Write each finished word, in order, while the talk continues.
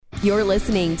You're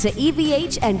listening to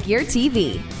EVH and Gear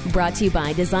TV, brought to you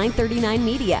by Design 39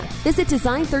 Media. Visit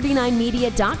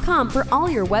design39media.com for all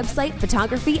your website,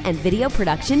 photography, and video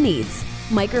production needs.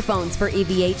 Microphones for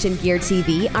EVH and Gear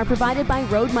TV are provided by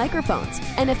Rode Microphones,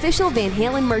 and official Van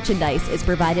Halen merchandise is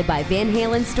provided by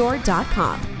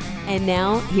VanHalenStore.com. And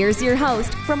now, here's your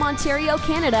host from Ontario,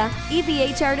 Canada,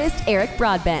 EVH artist Eric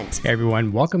Broadbent. Hey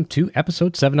everyone, welcome to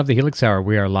episode 7 of the Helix Hour.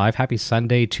 We are live. Happy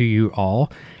Sunday to you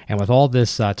all. And with all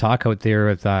this talk out there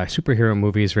with superhero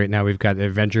movies right now, we've got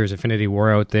Avengers Infinity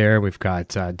War out there. We've got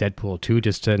Deadpool 2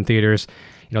 just in theaters.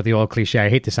 You know, the old cliche, I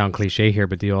hate to sound cliche here,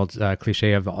 but the old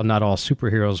cliche of not all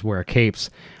superheroes wear capes.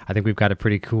 I think we've got a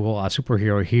pretty cool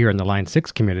superhero here in the Line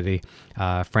 6 community.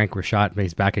 Frank Rashad,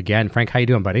 he's back again. Frank, how you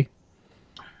doing, buddy?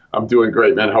 I'm doing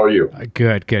great, man. How are you?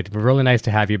 Good. Really nice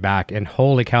to have you back. And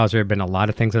holy cows, there have been a lot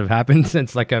of things that have happened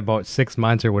since like about 6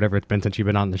 months or whatever it's been since you've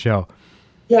been on the show.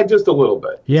 Yeah, just a little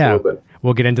bit. Yeah,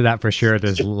 we'll get into that for sure.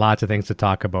 There's lots of things to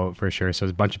talk about for sure. So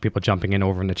there's a bunch of people jumping in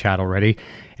over in the chat already.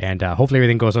 And hopefully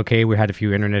everything goes okay. We had a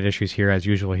few internet issues here as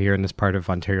usual here in this part of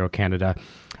Ontario, Canada.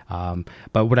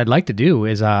 But what I'd like to do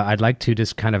is I'd like to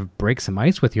just kind of break some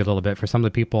ice with you a little bit. For some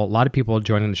of the people, a lot of people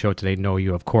joining the show today know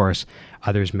you, of course.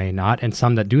 Others may not. And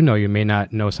some that do know you may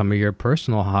not know some of your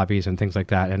personal hobbies and things like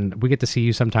that. And we get to see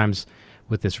you sometimes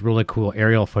with this really cool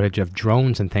aerial footage of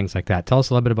drones and things like that. Tell us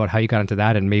a little bit about how you got into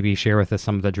that and maybe share with us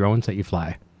some of the drones that you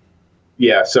fly.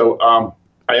 Yeah, so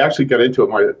I actually got into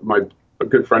it. A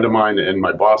good friend of mine and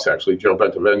my boss, actually, Joe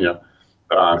Bentavenia,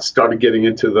 started getting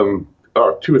into them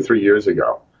 2 or 3 years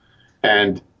ago.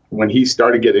 And when he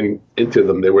started getting into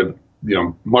them, they were,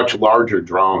 much larger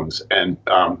drones and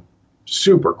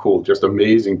super cool, just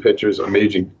amazing pictures,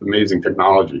 amazing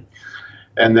technology.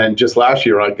 And then just last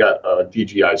year, I got a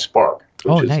DJI Spark.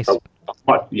 Which nice.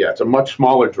 It's a much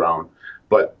smaller drone,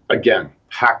 but again,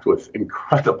 packed with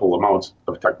incredible amounts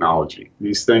of technology.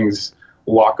 These things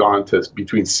lock on to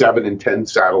between 7 and 10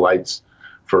 satellites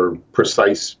for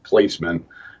precise placement.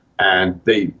 And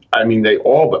they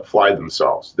all but fly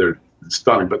themselves. They're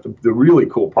stunning. But the really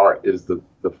cool part is the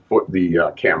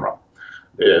camera.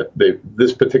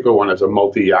 This particular one has a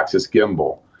multi-axis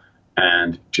gimbal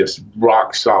and just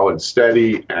rock solid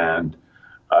steady. And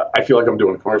I feel like I'm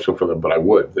doing a commercial for them, but I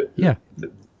would.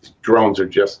 The drones are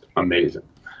just amazing.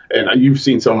 And you've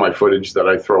seen some of my footage that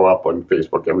I throw up on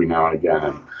Facebook every now and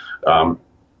again.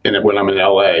 And when I'm in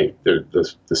LA,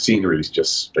 the scenery is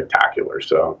just spectacular.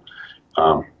 So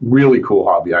really cool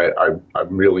hobby. I'm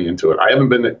really into it.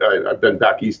 I've been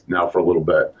back east now for a little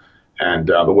bit, and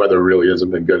the weather really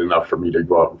hasn't been good enough for me to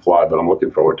go out and fly, but I'm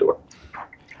looking forward to it.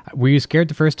 Were you scared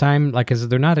the first time? Like, because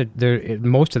they're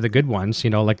most of the good ones,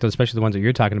 like especially the ones that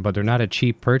you're talking about, they're not a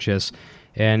cheap purchase.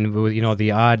 And,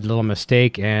 the odd little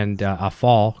mistake and a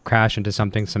fall, crash into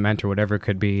something, cement or whatever,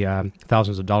 could be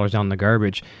thousands of dollars down the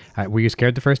garbage. Were you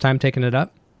scared the first time taking it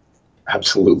up?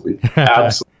 Absolutely.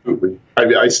 Absolutely.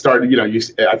 I started,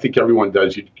 I think everyone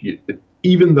does.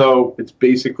 Even though it's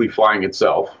basically flying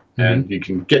itself and you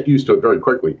can get used to it very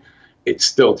quickly, it's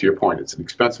still, to your point, it's an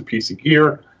expensive piece of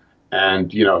gear.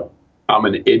 And, I'm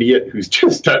an idiot who's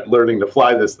just learning to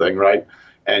fly this thing, right?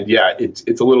 And yeah,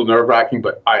 it's a little nerve-wracking,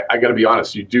 but I got to be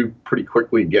honest, you do pretty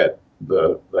quickly get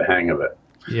the hang of it.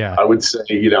 Yeah. I would say,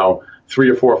 3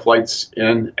 or 4 flights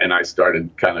in, and I started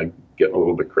kind of getting a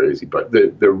little bit crazy, but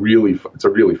it's a really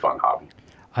fun hobby.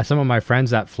 Some of my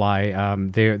friends that fly,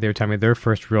 they're telling me their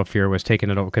first real fear was taking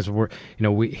it over because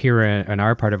we here in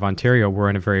our part of Ontario, we're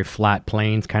in a very flat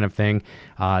plains kind of thing.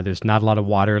 There's not a lot of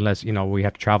water unless, we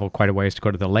have to travel quite a ways to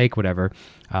go to the lake, whatever.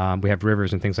 We have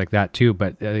rivers and things like that too.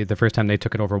 But the first time they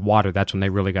took it over water, that's when they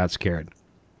really got scared.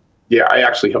 Yeah, I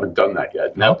actually haven't done that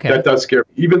yet. Now, okay. That does scare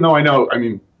me. Even though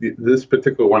this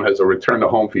particular one has a return to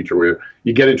home feature where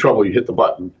you get in trouble, you hit the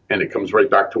button, and it comes right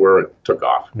back to where it took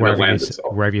off.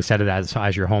 Wherever you set it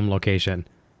as your home location.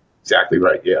 Exactly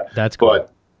right, yeah. That's cool.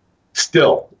 But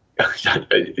still,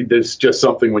 there's just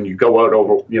something when you go out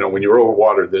over, when you're over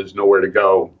water, there's nowhere to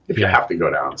go if you have to go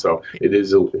down. So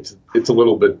it's a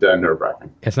little bit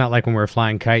nerve-wracking. It's not like when we're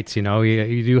flying kites, you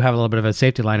do have a little bit of a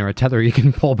safety line or a tether you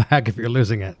can pull back if you're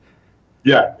losing it.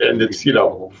 Yeah, and it's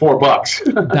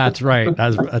 $4. That's right.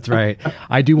 That's right.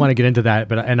 I do want to get into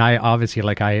that, and I obviously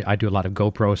I do a lot of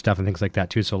GoPro stuff and things like that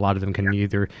too. So a lot of them can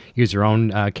either use their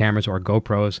own cameras or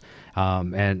GoPros,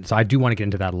 and so I do want to get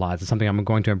into that a lot. It's something I'm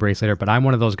going to embrace later. But I'm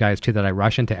one of those guys too that I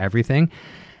rush into everything,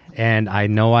 and I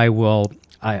know I will.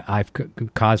 I've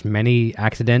caused many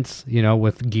accidents,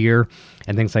 with gear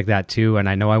and things like that too. And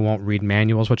I know I won't read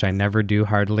manuals, which I never do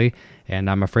hardly. And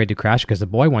I'm afraid to crash because the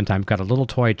boy one time got a little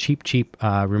toy, cheap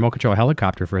remote control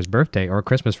helicopter for his birthday or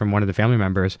Christmas from one of the family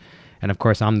members. And of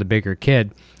course, I'm the bigger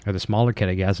kid, or the smaller kid,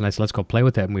 I guess. And I said, let's go play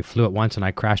with it. And we flew it once, and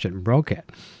I crashed it and broke it.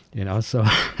 So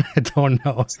I don't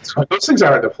know. Those things are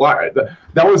hard to fly.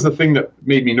 That was the thing that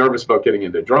made me nervous about getting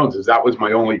into drones, is that was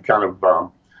my only kind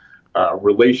of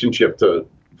relationship to,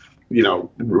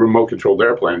 remote controlled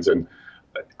airplanes. And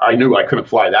I knew I couldn't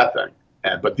fly that thing.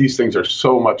 But these things are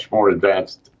so much more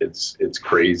advanced. It's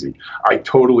crazy. I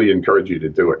totally encourage you to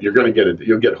do it. You're going to get it.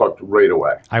 You'll get hooked right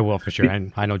away. I will for sure.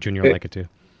 And I know Junior will like it too.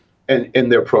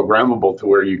 And they're programmable to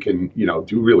where you can,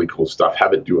 do really cool stuff.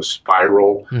 Have it do a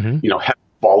spiral, have it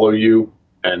follow you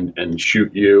and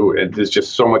shoot you. And there's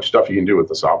just so much stuff you can do with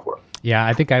the software. Yeah,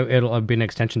 I think it'll be an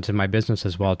extension to my business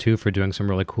as well too, for doing some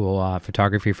really cool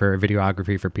photography, for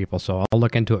videography for people. So I'll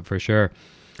look into it for sure.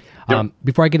 Yep.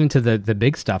 Before I get into the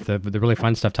big stuff, the really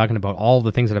fun stuff, talking about all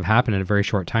the things that have happened in a very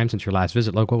short time since your last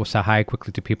visit, we'll say hi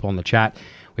quickly to people in the chat.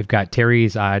 We've got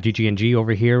Terry's GG&G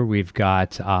over here. We've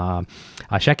got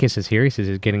Shekis is here. He says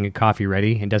he's getting a coffee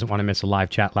ready and doesn't want to miss a live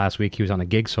chat. Last week he was on a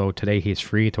gig, so today he's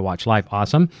free to watch live.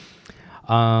 Awesome.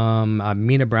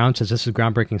 Mina Brown says, this is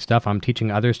groundbreaking stuff. I'm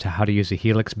teaching others to how to use the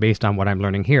Helix based on what I'm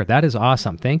learning here. That is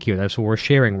awesome. Thank you. That's what we're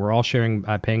sharing. We're all sharing,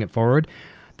 paying it forward.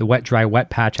 The wet, dry,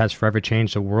 wet patch has forever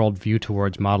changed the world view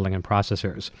towards modeling and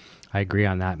processors. I agree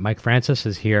on that. Mike Francis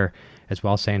is here as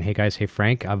well, saying, hey guys, hey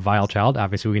Frank, Vile Child,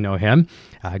 obviously we know him.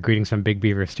 Greetings from Big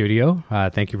Beaver Studio.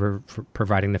 Thank you for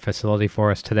providing the facility for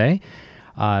us today.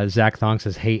 Zach Thong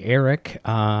says, hey Eric,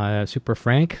 Super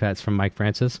Frank, that's from Mike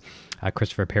Francis.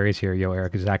 Christopher Perry's here, yo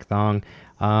Eric, Zach Thong.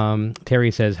 Terry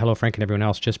says, hello Frank and everyone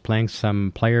else, just playing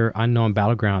some Player Unknown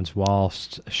Battlegrounds while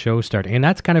show starting. And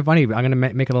that's kind of funny. I'm going to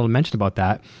make a little mention about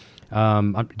that.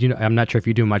 I'm not sure if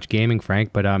you do much gaming,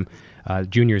 Frank, but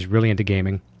Junior's really into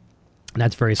gaming. And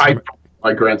that's very similar.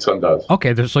 My grandson does.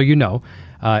 Okay, so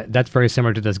that's very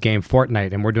similar to this game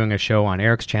Fortnite, and we're doing a show on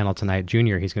Eric's channel tonight.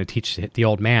 Junior, he's going to teach the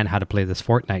old man how to play this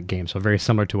Fortnite game, so very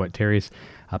similar to what Terry's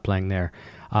playing there.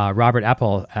 Robert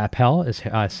Appel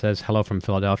says hello from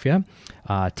Philadelphia.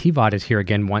 TVOD is here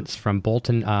again once from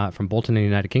Bolton in the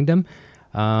United Kingdom.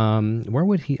 Where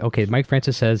would he? Okay, Mike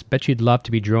Francis says, bet you'd love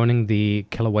to be droning the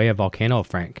Kilauea volcano,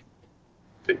 Frank.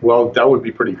 Well, that would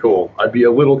be pretty cool. I'd be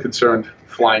a little concerned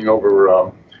flying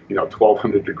over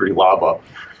 1,200 degree lava,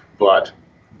 but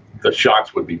the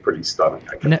shots would be pretty stunning.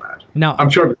 I can imagine. Now, I'm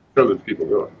sure there's people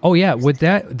doing it. Oh yeah, would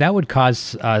that would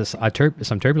cause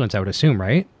some turbulence, I would assume,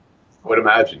 right? I would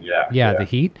imagine, yeah. Yeah, the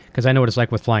heat, because I know what it's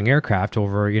like with flying aircraft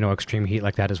over extreme heat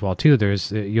like that as well too.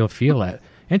 You'll feel it.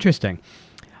 Interesting.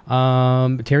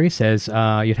 Terry says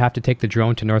you'd have to take the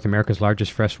drone to North America's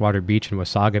largest freshwater beach in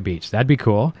Wasaga Beach. That'd be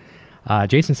cool.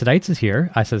 Jason Sedites is here.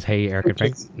 Says, hey, Eric and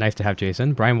Frank. Nice to have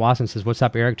Jason. Brian Wasson says, what's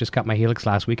up, Eric? Just got my Helix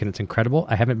last week, and it's incredible.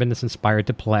 I haven't been this inspired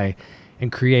to play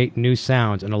and create new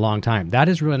sounds in a long time. That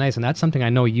is really nice, and that's something I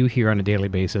know you hear on a daily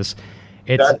basis.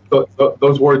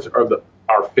 Those words are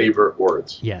our favorite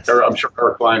words. Yes. I'm sure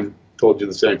Eric Klein told you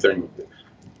the same thing.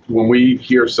 When we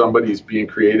hear somebody's being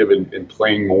creative and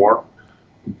playing more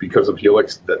because of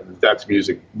Helix, that's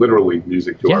music, literally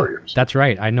music to our ears. That's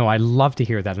right. I know. I love to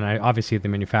hear that. And obviously the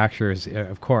manufacturers,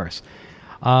 of course.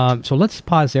 So let's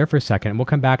pause there for a second. We'll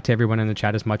come back to everyone in the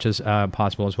chat as much as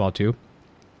possible as well, too.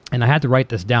 And I had to write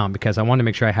this down because I wanted to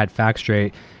make sure I had facts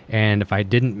straight. And if I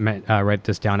didn't write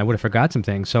this down, I would have forgot some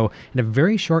things. So in a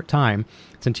very short time,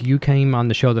 since you came on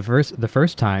the show the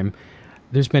first time,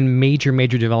 there's been major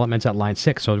developments at Line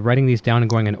 6. So writing these down and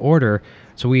going in order.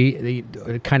 So we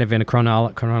kind of in a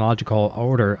chronological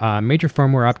order. Major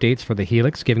firmware updates for the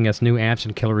Helix, giving us new amps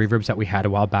and killer reverbs that we had a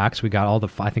while back. So we got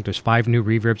I think there's 5 new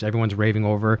reverbs everyone's raving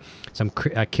over. Some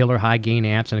killer high gain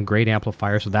amps and a great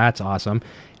amplifier. So that's awesome.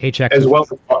 HX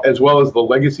as well as the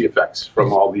legacy effects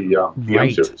from all the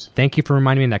right. series. Thank you for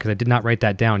reminding me of that because I did not write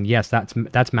that down. Yes, that's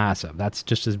massive. That's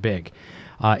just as big.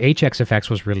 HX Effects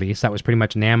was released. That was pretty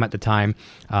much NAMM at the time.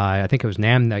 I think it was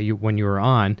NAMM that when you were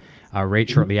on, right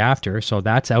shortly after. So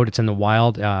that's out. It's in the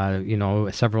wild.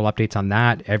 Several updates on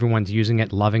that. Everyone's using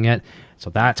it, loving it.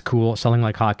 So that's cool. Selling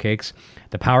like hotcakes.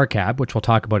 The Power Cab, which we'll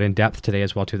talk about in depth today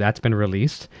as well too. That's been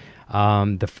released.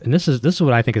 And this is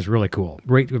what I think is really cool.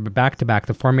 Right back to back,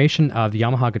 the formation of the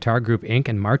Yamaha Guitar Group Inc.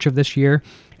 in March of this year,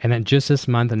 and then just this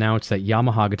month announced that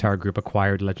Yamaha Guitar Group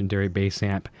acquired legendary bass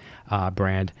amp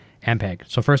brand Ampeg.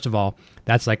 So first of all,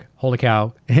 that's like holy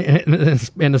cow! In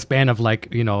the span of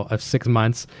of 6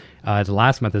 months, the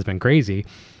last month has been crazy.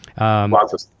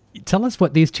 Tell us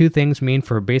what these two things mean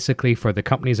for the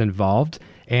companies involved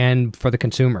and for the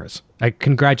consumers.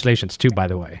 Congratulations too, by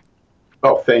the way.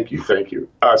 Oh, thank you.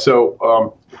 As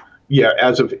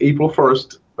of April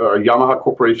 1st, Yamaha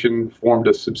Corporation formed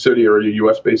a subsidiary, a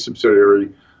U.S.-based subsidiary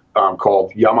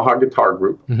called Yamaha Guitar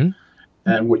Group. Mm-hmm.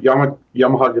 And what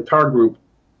Yamaha Guitar Group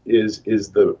is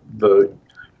the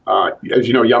as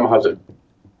you know, Yamaha's a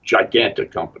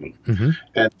gigantic company,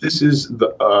 and this is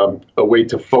a way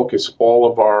to focus all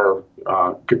of our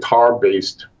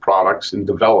guitar-based products and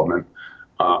development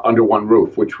under one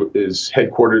roof, which is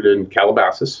headquartered in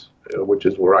Calabasas, which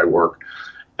is where I work.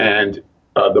 And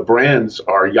the brands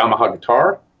are Yamaha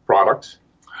Guitar products,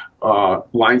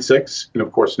 Line 6, and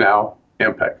of course now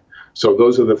Ampeg. So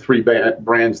those are the three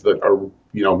brands that are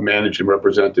managed and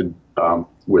represented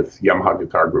with Yamaha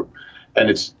Guitar Group.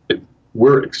 And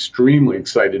we're extremely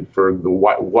excited for the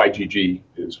YGG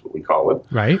is what we call it.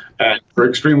 Right. And we're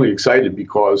extremely excited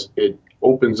because it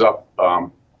opens up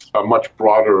a much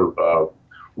broader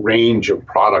range of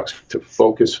products to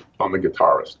focus on the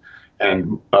guitarist.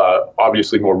 And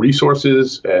obviously more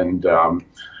resources and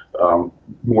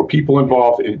more people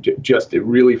involved. It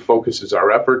really focuses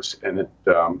our efforts, and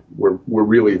we're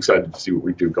really excited to see what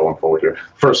we do going forward here.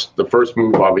 The first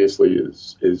move obviously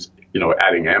is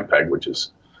adding Ampeg, which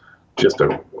is just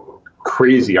a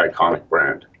crazy iconic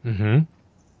brand.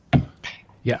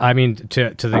 Yeah, I mean,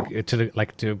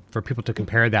 for people to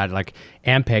compare that, like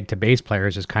Ampeg to bass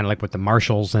players is kind of like what the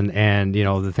Marshalls and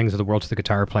the things of the world to the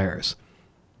guitar players.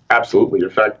 Absolutely. In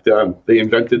fact, they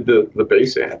invented the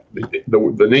bass amp.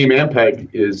 The name Ampeg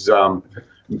is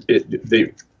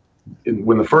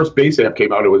when the first bass amp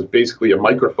came out, it was basically a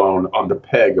microphone on the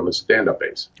peg of a stand-up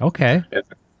bass. Okay. And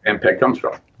Ampeg comes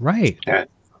from. Right. And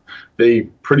they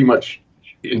pretty much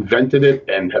invented it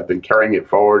and have been carrying it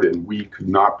forward, and we could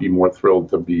not be more thrilled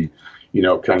to be,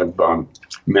 kind of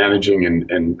managing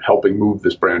and helping move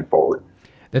this brand forward.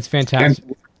 That's fantastic.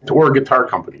 And we're a guitar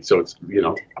company, so it's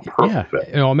a perfect fit.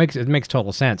 It makes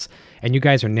total sense. And you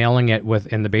guys are nailing it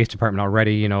in the bass department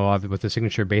already. With the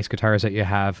signature bass guitars that you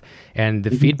have, and the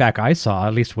feedback I saw,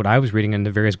 at least what I was reading in the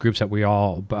various groups that we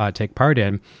all take part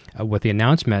in, with the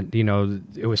announcement,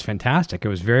 it was fantastic. It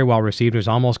was very well received. It was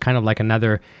almost kind of like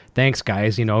another thanks,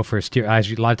 guys. For as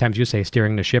a lot of times you say,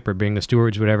 steering the ship or being the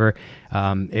stewards, whatever.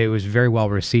 It was very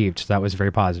well received. So that was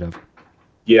very positive.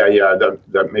 Yeah,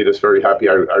 that made us very happy.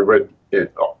 I read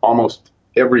it. Almost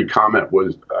every comment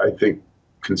was, I think,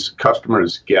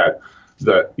 customers get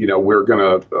that we're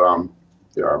going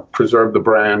to preserve the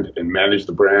brand and manage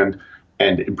the brand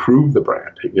and improve the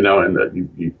brand. And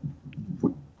that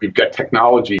we've got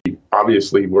technology.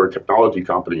 Obviously, we're a technology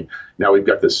company. Now we've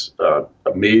got this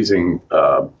amazing,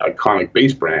 iconic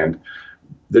bass brand.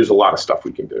 There's a lot of stuff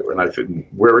we can do, and I think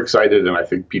we're excited, and I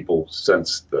think people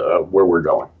sense where we're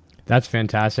going. That's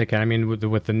fantastic. And I mean,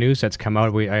 with the news that's come out,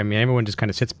 everyone just kind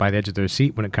of sits by the edge of their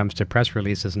seat when it comes to press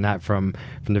releases and that from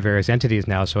the various entities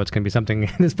now. So it's going to be something.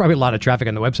 There's probably a lot of traffic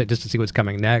on the website just to see what's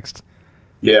coming next.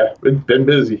 Yeah, been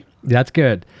busy. That's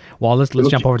good. Well, let's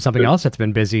jump over to something else that's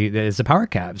been busy. Is the power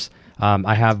cabs.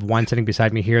 I have one sitting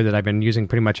beside me here that I've been using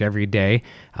pretty much every day.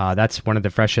 That's one of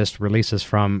the freshest releases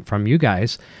from you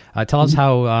guys. Tell us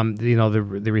how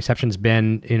the reception's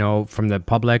been from the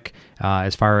public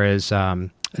as far as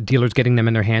dealers getting them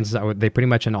in their hands. Are they pretty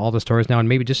much in all the stores now? And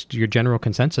maybe just your general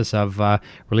consensus of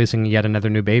releasing yet another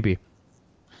new baby.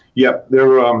 Yeah,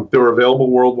 they're available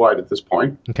worldwide at this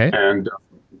point. Okay. And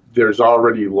there's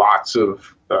already lots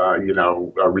of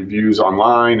reviews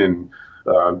online and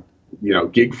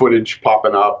gig footage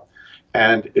popping up,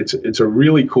 and it's a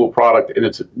really cool product, and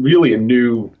it's really a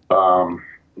new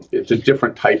it's a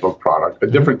different type of product, a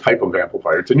different type of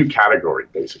amplifier. It's a new category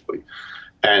basically,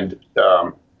 and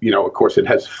of course it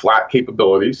has flat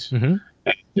capabilities, and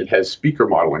it has speaker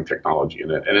modeling technology in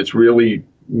it, and it's really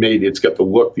it's got the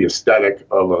look, the aesthetic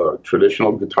of a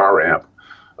traditional guitar amp.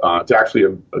 It's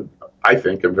actually I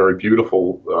think a very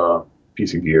beautiful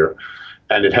piece of gear,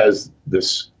 and it has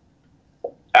this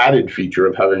added feature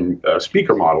of having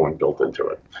speaker modeling built into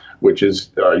it, which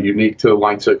is unique to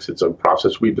Line 6. It's a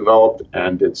process we developed,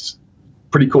 and it's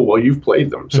pretty cool. Well, you've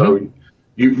played them, so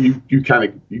you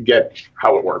get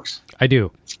how it works. I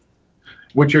do.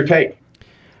 What's your take?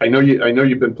 I know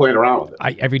you've been playing around with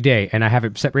it. Every day, and I have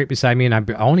it set right beside me, and I'm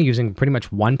only using pretty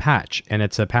much one patch, and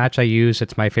it's a patch I use.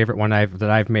 It's my favorite one that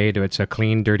I've made. It's a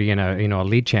clean, dirty, and a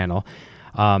lead channel.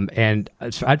 And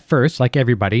at first, like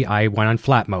everybody, I went on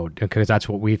flat mode because that's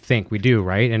what we think we do,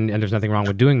 right? And there's nothing wrong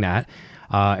with doing that.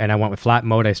 And I went with flat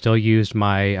mode. I still used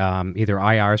my either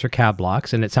IRs or cab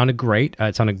blocks, and it sounded great.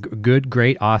 It sounded good,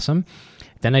 great, awesome.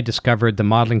 Then I discovered the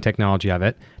modeling technology of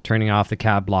it, turning off the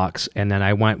cab blocks, and then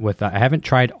I went with, I haven't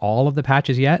tried all of the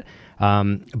patches yet,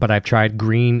 but I've tried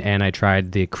green and I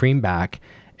tried the cream back,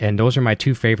 and those are my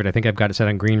two favorite. I think I've got it set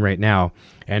on green right now.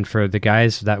 And for the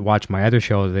guys that watch my other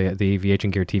show, the VH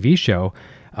and Gear TV show,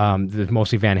 There's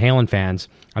mostly Van Halen fans.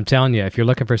 I'm telling you, if you're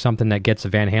looking for something that gets a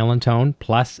Van Halen tone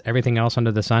plus everything else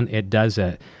under the sun, it does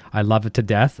it. I love it to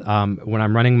death. When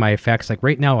I'm running my effects, like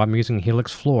right now, I'm using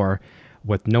Helix Floor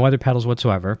with no other pedals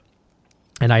whatsoever.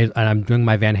 And I'm doing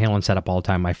my Van Halen setup all the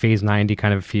time, my Phase 90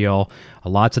 kind of feel,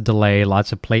 lots of delay,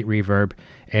 lots of plate reverb,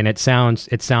 and it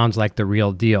sounds like the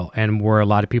real deal. And where a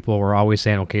lot of people were always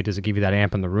saying, okay, does it give you that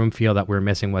amp in the room feel that we were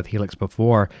missing with Helix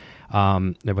before,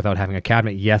 without having a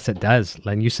cabinet? Yes, it does.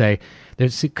 And you say,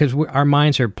 because our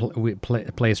minds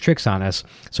plays tricks on us,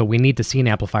 so we need to see an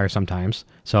amplifier sometimes.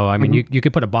 So I mean, you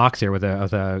could put a box there with a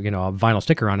a vinyl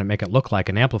sticker on it, make it look like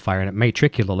an amplifier, and it may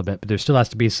trick you a little bit, but there still has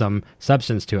to be some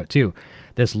substance to it too.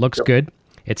 This looks good.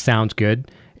 It sounds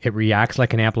good. It reacts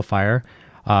like an amplifier.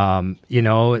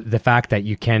 The fact that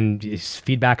you can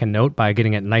feedback a note by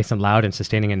getting it nice and loud and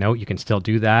sustaining a note, you can still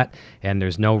do that. And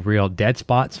there's no real dead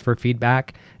spots for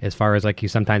feedback as far as like you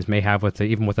sometimes may have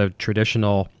even with a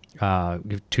traditional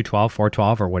 212,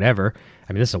 412 or whatever.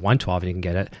 I mean, this is a 112 and you can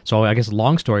get it. So I guess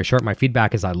long story short, my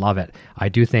feedback is I love it. I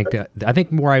do think I think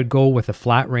where I'd go with a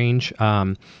flat range,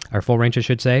 or full range I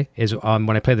should say, is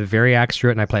when I play the Variax through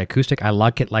it and I play acoustic, I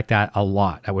like it like that a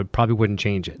lot. I probably wouldn't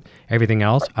change it. Everything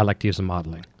else, I like to use the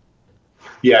modeling.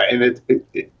 Yeah, and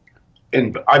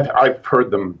and I've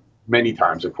heard them many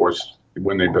times, of course,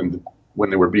 when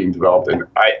they were being developed, and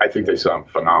I think they sound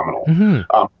phenomenal.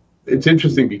 Mm-hmm. It's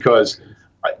interesting because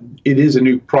it is a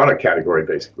new product category,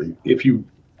 basically. If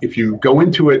you go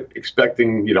into it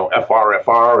expecting,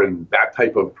 FR and that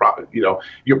type of product,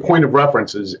 your point of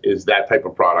reference is that type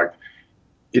of product,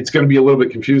 it's going to be a little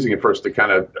bit confusing at first to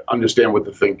kind of understand what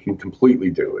the thing can completely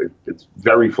do. It's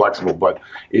very flexible, but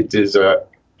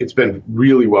it's been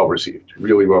really well received,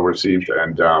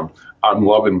 and I'm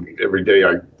loving every day.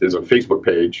 There's a Facebook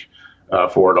page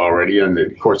for it already, and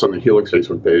of course on the Helix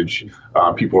Facebook page,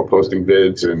 people are posting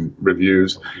vids and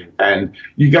reviews, and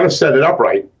you got to set it up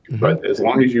right. Mm-hmm. But as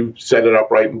long as you set it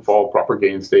up right and follow proper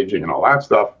gain staging and all that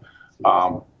stuff,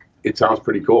 it sounds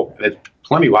pretty cool, and it's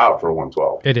plenty loud for a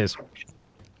 112. It is.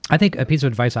 I think a piece of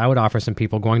advice I would offer some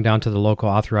people going down to the local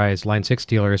authorized Line 6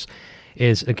 dealers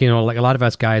is, like a lot of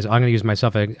us guys, I'm going to use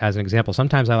myself as an example.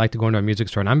 Sometimes I like to go into a music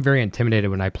store, and I'm very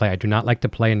intimidated when I play. I do not like to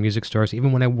play in music stores.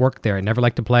 Even when I worked there, I never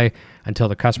liked to play until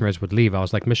the customers would leave. I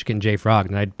was like Michigan J. Frog,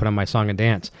 and I'd put on my song and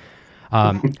dance.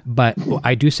 But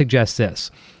I do suggest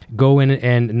this. Go in,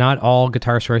 and not all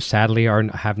guitar stores, sadly,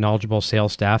 have knowledgeable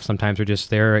sales staff. Sometimes they're just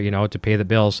there, to pay the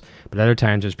bills. But other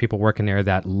times there's people working there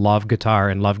that love guitar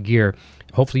and love gear.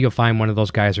 Hopefully you'll find one of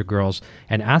those guys or girls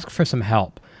and ask for some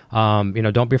help.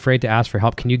 Don't be afraid to ask for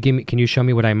help. Can you show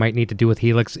me what I might need to do with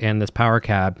Helix and this power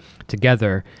cab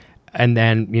together? And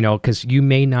then, because you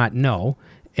may not know,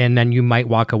 and then you might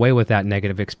walk away with that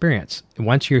negative experience.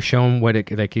 Once you're shown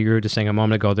like you were just saying a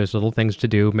moment ago, there's little things to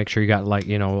do. Make sure you got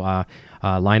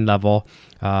line level,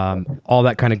 all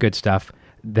that kind of good stuff.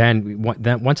 Then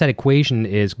once that equation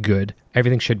is good,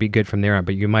 everything should be good from there on,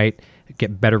 but you might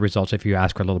get better results if you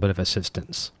ask for a little bit of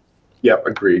assistance. Yeah,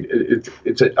 agreed.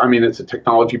 It's a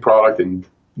technology product, and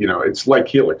it's like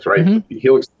Helix, right? Mm-hmm.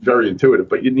 Helix is very intuitive,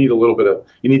 but you need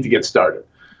to get started.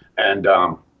 And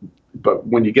but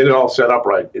when you get it all set up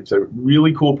right, it's a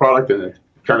really cool product and it's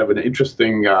kind of an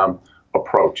interesting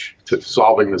approach to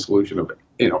solving the solution of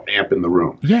amp in the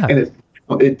room. Yeah, and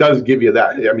it does give you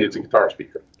that. I mean, it's a guitar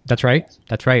speaker. That's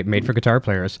right. Made for guitar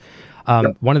players.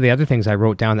 Yep. One of the other things I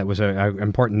wrote down that was an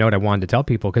important note I wanted to tell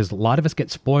people, because a lot of us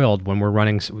get spoiled when we're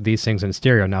running these things in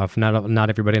stereo. Now, if not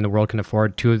everybody in the world can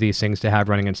afford two of these things to have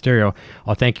running in stereo,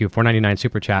 thank you. $4.99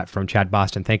 super chat from Chad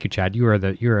Boston. Thank you, Chad. You're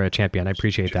a champion. I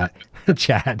appreciate that,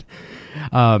 Chad.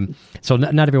 So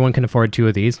not everyone can afford two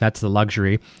of these. That's the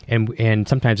luxury. And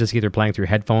sometimes it's either playing through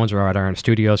headphones or at our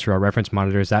studios through our reference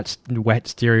monitors. That wet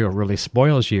stereo really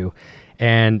spoils you.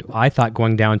 And I thought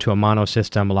going down to a mono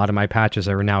system, a lot of my patches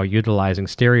are now utilizing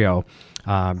stereo.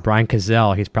 Brian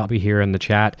Cazell, he's probably here in the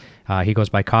chat. He goes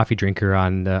by Coffee Drinker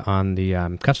on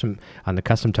the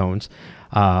custom tones.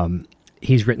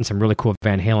 He's written some really cool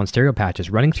Van Halen stereo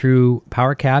patches running through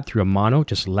power cab through a mono,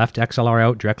 just left XLR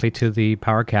out directly to the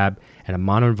power cab, and a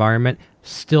mono environment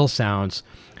still sounds.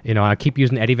 I keep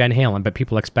using Eddie Van Halen, but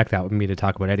people expect that with me to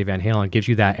talk about Eddie Van Halen. It gives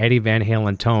you that Eddie Van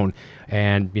Halen tone,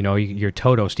 and your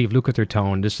Toto, Steve Lukather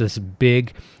tone, just this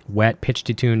big, wet,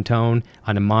 pitch-to-tune tone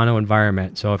on a mono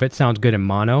environment. So if it sounds good in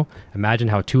mono, imagine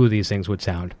how two of these things would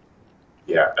sound.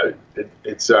 Yeah,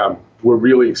 it's we're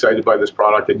really excited by this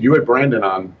product, and you had Brandon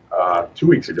on 2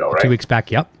 weeks ago, right? 2 weeks back,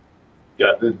 yep.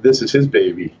 Yeah, this is his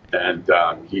baby, and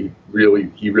he really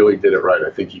did it right.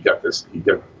 I think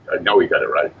I know he got it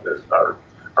right.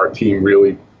 Our team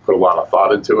really put a lot of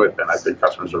thought into it, and I think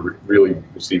customers are really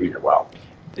receiving it well.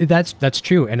 That's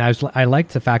true, and I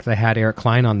liked the fact that I had Eric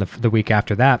Klein on the week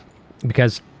after that,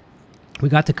 because we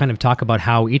got to kind of talk about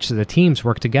how each of the teams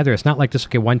work together. It's not like this,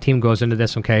 okay, one team goes into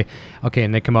this, okay,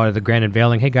 and they come out of the grand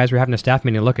unveiling, hey guys, we're having a staff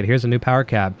meeting, look, here's a new power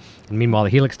cab. And meanwhile,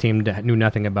 the Helix team knew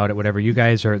nothing about it, whatever. You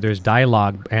guys there's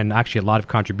dialogue and actually a lot of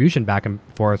contribution back and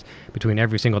forth between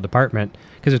every single department,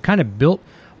 because it's kind of built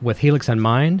with Helix in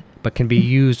mind, but can be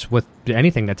used with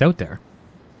anything that's out there.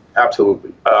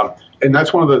 Absolutely. And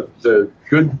that's one of the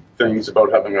good things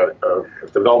about having a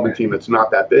development team that's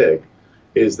not that big,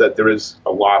 is that there is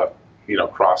a lot of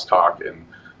crosstalk, and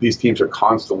these teams are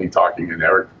constantly talking. And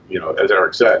Eric, as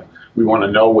Eric said, we want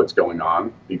to know what's going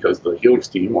on, because the Helix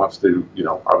team wants to,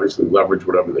 obviously leverage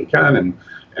whatever they can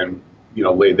and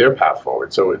lay their path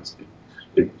forward. So it's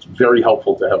very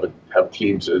helpful to have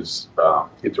teams as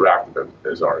interactive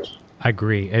as ours. I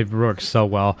agree. It works so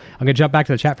well. I'm going to jump back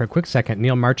to the chat for a quick second.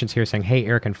 Neil Marchant's here saying, hey,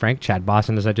 Eric and Frank. Chad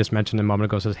Boston, as I just mentioned a moment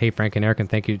ago, says, hey, Frank and Eric, and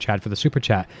thank you, Chad, for the super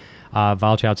chat.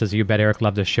 Valchild says, you bet Eric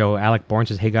loved the show. Alec Bourne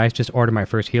says, hey, guys, just ordered my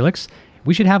first Helix.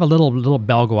 We should have a little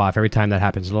bell go off every time that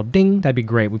happens. A little ding. That'd be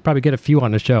great. We'd probably get a few on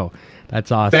the show.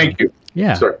 That's awesome. Thank you.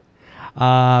 Yeah. Sorry.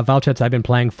 Valchad says, I've been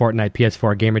playing Fortnite,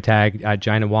 PS4, gamertag,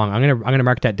 Gina Wong. I'm gonna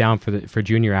mark that down for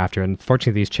Junior after.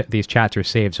 Unfortunately, these chats are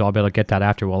saved, so I'll be able to get that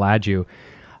after. We'll add you.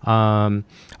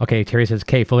 Okay, Terry says,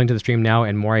 okay, full into the stream now,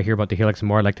 and more I hear about the Helix and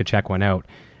more, I'd like to check one out.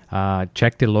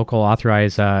 Check the local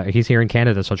authorized, he's here in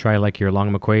Canada, so try like your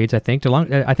Long McQuaid's, I think.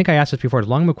 I think I asked this before, does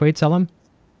Long McQuaid sell them?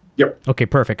 Yep. Okay,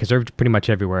 perfect, because they're pretty much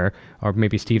everywhere, or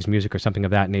maybe Steve's Music or something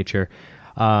of that nature.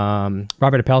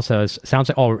 Robert Appel says,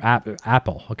 sounds like,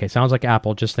 Apple. Okay, sounds like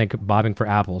Apple, just think bobbing for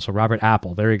Apple. So Robert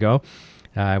Apple, there you go.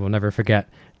 I will never forget.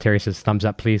 Terry says, thumbs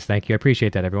up, please. Thank you. I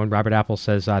appreciate that, everyone. Robert Apple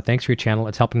says, thanks for your channel.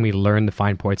 It's helping me learn the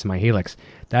fine points of my Helix.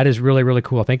 That is really, really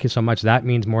cool. Thank you so much. That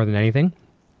means more than anything.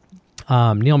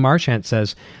 Neil Marchant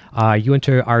says, you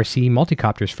into RC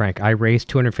multicopters, Frank. I race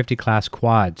 250 class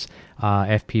quads.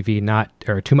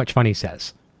 FPV, too much fun, he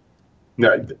says.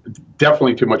 No,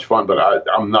 definitely too much fun, but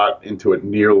I'm not into it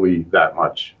nearly that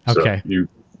much. Okay. So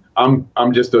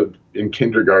I'm just in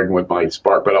kindergarten with my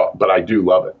Spark, but I do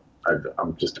love it.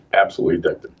 I'm just absolutely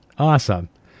addicted. Awesome.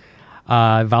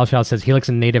 Valchild says, Helix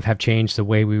and Native have changed the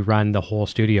way we run the whole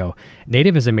studio.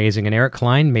 Native is amazing, and Eric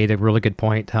Klein made a really good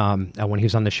point when he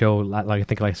was on the show,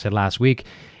 like I said last week.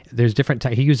 There's different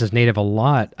he uses Native a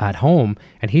lot at home,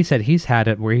 and he said he's had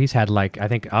it where he's had, like, I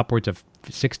think upwards of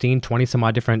 16, 20 some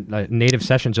odd different Native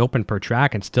sessions open per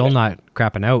track and still not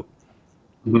crapping out.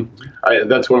 Mm-hmm.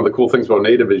 That's one of the cool things about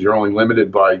Native is you're only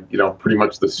limited by, pretty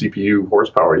much the CPU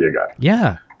horsepower you got.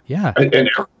 Yeah. And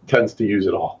Eric tends to use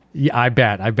it all. Yeah, I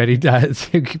bet he does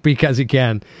because he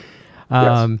can.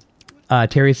 Yes.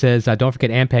 Terry says, don't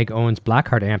forget Ampeg owns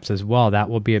Blackheart amps as well. That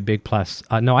will be a big plus.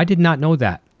 No, I did not know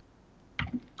that.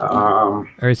 Or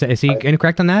is he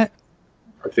incorrect on that?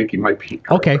 I think he might be.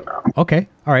 Okay. Okay.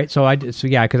 All right. So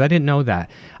yeah, because I didn't know that.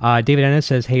 David Ennis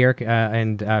says, hey, Eric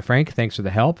and Frank, thanks for the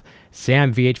help.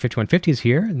 Sam VH5150 is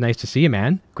here. Nice to see you,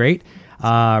 man. Great.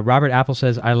 Robert Apple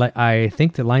says, I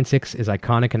think the Line 6 is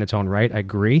iconic in its own right. I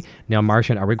agree. Neil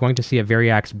Martian, are we going to see a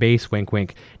Variax bass? Wink,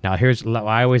 wink. Now,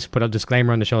 I always put a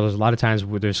disclaimer on the show. There's a lot of times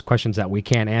where there's questions that we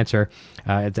can't answer.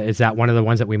 Is that one of the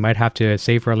ones that we might have to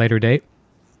save for a later date?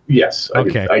 Yes.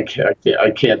 Okay. I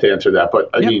can't answer that, but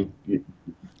I mean,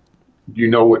 you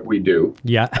know what we do.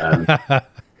 Yeah.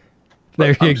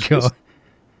 There you go.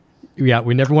 Yeah,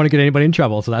 we never want to get anybody in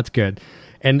trouble, so that's good.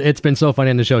 And it's been so funny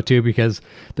in the show, too, because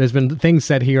there's been things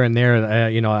said here and there.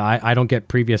 I don't get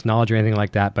previous knowledge or anything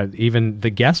like that, but even the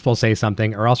guest will say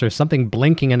something, or else there's something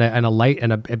blinking in a light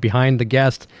behind the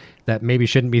guest that maybe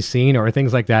shouldn't be seen, or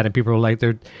things like that. And people are like,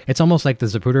 it's almost like the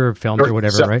Zapruder films or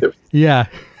whatever, right? Yeah,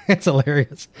 it's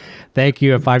hilarious. Thank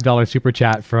you. A $5 super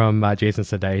chat from Jason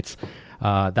Sedites.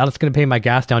 That's going to pay my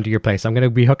gas down to your place. I'm going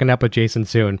to be hooking up with Jason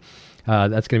soon.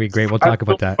 That's going to be great. We'll talk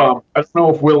about that. I don't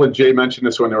know if Will and Jay mentioned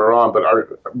this when they were on,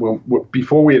 but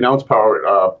before we announced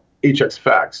Power HX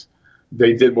Facts,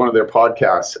 they did one of their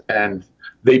podcasts and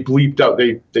they bleeped out.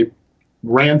 They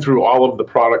ran through all of the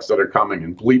products that are coming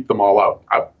and bleeped them all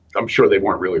out. I'm sure they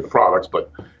weren't really the products,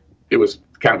 but it was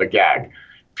kind of a gag.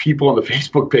 People on the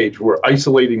Facebook page were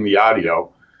isolating the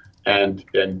audio and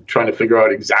trying to figure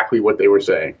out exactly what they were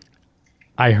saying.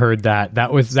 I heard that.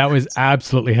 That was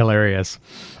absolutely hilarious.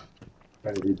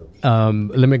 I'm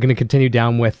going to continue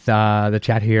down with the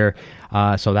chat here.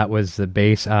 So that was the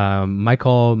base.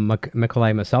 Michael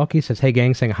Mikolai Masalki says, hey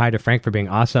gang, saying hi to Frank for being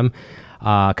awesome.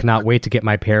 Cannot wait to get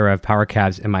my pair of power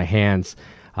cabs in my hands.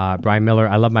 Brian Miller,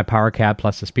 I love my power cab,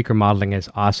 plus the speaker modeling is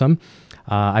awesome.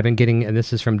 I've been getting, and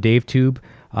this is from Dave Tube.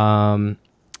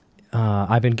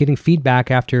 I've been getting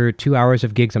feedback after 2 hours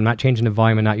of gigs. I'm not changing the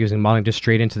volume and not using modeling, just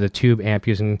straight into the tube amp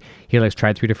using Helix.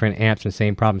 Tried 3 different amps and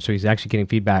same problem. So he's actually getting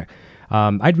feedback.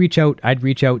 I'd reach out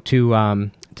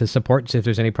to support, see if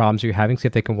there's any problems you're having, see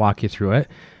if they can walk you through it.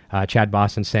 Chad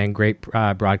Boston saying, great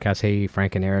broadcast. Hey,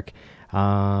 Frank and Eric.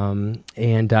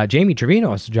 And Jamie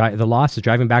Trevino, The Lost, is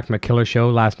driving back from a killer show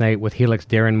last night with Helix.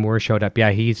 Darren Moore showed up.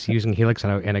 Yeah, he's using Helix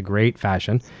in a great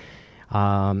fashion.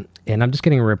 And I'm just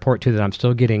getting a report, too, that I'm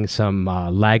still getting some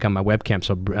lag on my webcam.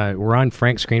 So we're on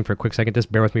Frank's screen for a quick second. Just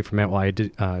bear with me for a minute while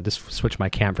I just switch my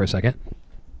cam for a second.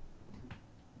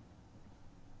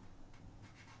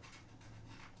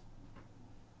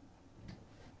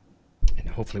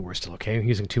 Hopefully we're still okay. I'm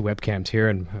using 2 webcams here,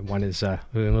 and one is a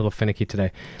little finicky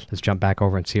today. Let's jump back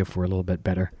over and see if we're a little bit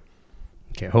better.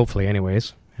 Okay, hopefully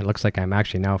anyways. It looks like I'm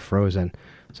actually now frozen.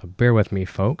 So bear with me,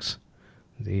 folks.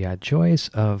 The joys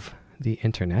of the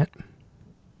internet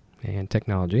and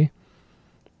technology.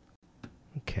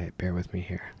 Okay, bear with me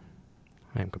here.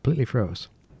 I am completely froze.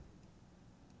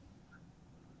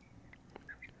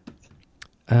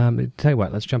 Tell you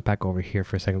what, let's jump back over here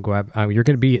for a second. You're going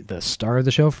to be the star of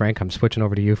the show, Frank. I'm switching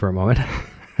over to you for a moment.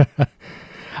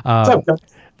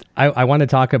 I want to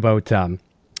talk about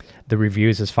the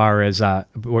reviews as far as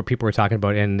what people were talking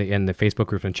about in the Facebook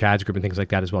group and Chad's group and things like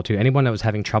that as well too. Anyone that was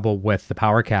having trouble with the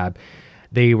power cab,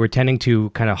 they were tending to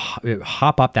kind of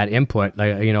hop up that input.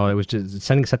 It was just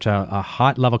sending such a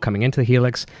hot level coming into the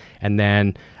Helix, and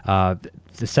then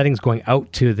the settings going out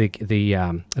to the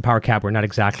power cab were not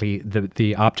exactly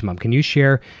the optimum. Can you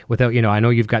share without, I know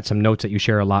you've got some notes that you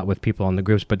share a lot with people in the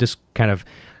groups, but just kind of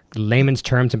layman's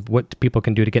terms of what people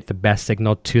can do to get the best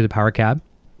signal to the power cab?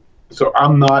 So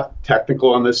I'm not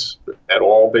technical on this at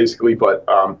all, basically, but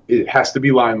it has to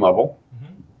be line level,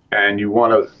 and you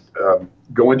want to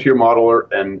go into your modeler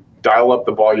and dial up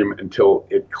the volume until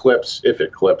it clips. If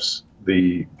it clips,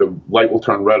 the light will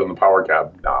turn red on the power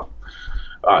cab knob.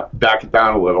 Back it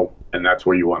down a little, and that's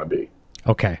where you want to be.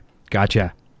 Okay,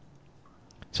 gotcha.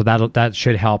 So that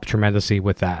should help tremendously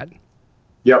with that.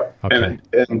 Yep. Okay.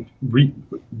 And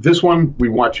this one, we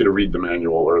want you to read the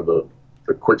manual or the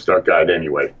quick start guide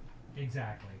anyway.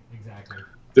 Exactly.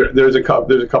 There's a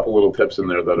couple little tips in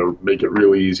there that'll make it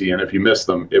really easy, and if you miss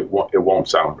them, it won't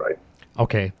sound right.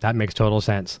 Okay, that makes total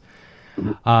sense.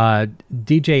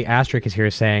 DJ Asterisk is here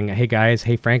saying, "Hey guys,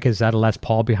 hey Frank, is that a Les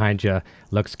Paul behind you?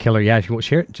 Looks killer." Yeah, if you want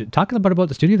to talk about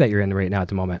the studio that you're in right now at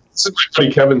the moment. This is my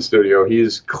buddy Kevin's studio.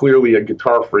 He's clearly a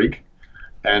guitar freak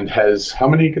and has how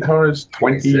many guitars?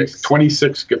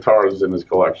 26 guitars in his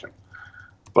collection.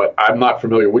 But I'm not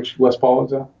familiar. Which Les Paul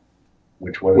is that?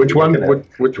 Which one? Which one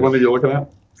are you looking at?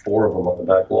 4 of them on the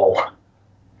back wall.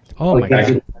 Oh my God!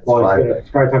 He's probably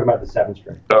talking about the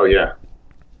 7-string. Oh yeah.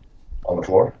 On the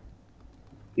floor.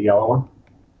 The yellow one?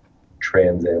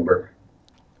 Trans Amber.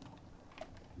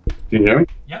 Can you hear me?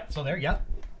 Yep, so there, yep.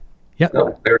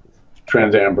 No, there.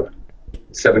 Trans Amber.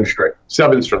 7-string.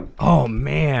 7-string. Oh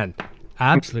man,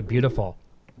 absolutely beautiful.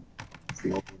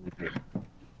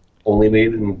 Only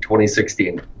made in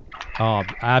 2016. Oh,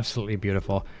 absolutely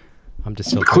beautiful. I'm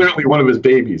just so clearly one of his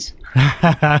babies.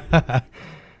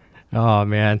 Oh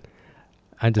man,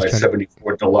 I'm just my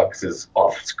 74 Deluxe is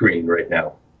off screen right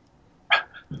now.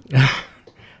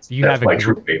 You have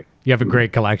a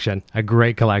great collection. A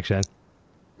great collection.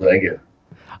 Thank you.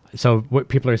 So what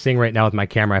people are seeing right now with my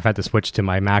camera, I've had to switch to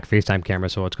my Mac FaceTime camera,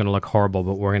 so it's going to look horrible,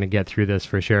 but we're going to get through this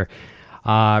for sure.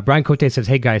 Brian Cote says,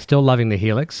 "Hey guys, still loving the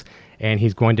Helix," and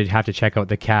he's going to have to check out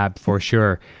the cab for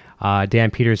sure.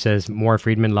 Dan Peters says, "More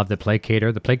Friedman, love the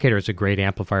Placator." The Placator is a great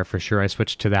amplifier for sure. I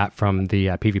switched to that from the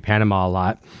PV Panama a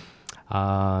lot.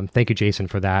 Thank you, Jason,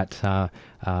 for that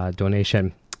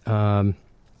donation.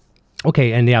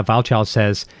 Okay, and yeah, Valchild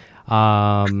says,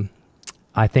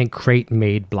 "I think Crate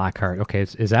made Blackheart." Okay,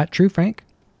 is that true, Frank?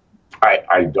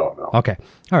 I don't know. Okay,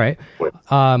 all right.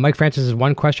 Mike Francis has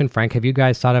one question, Frank. Have you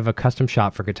guys thought of a custom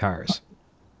shop for guitars?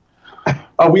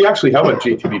 We actually have a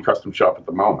JTV custom shop at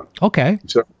the moment. Okay.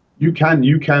 So you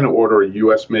can order a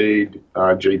US-made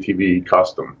JTV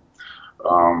custom.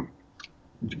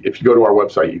 If you go to our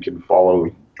website, you can follow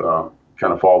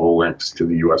the links to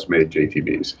the US-made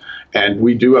JTVs. And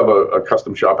we do have a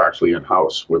custom shop actually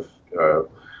in-house with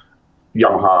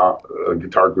Yamaha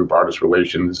Guitar Group Artist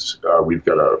Relations. We've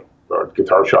got a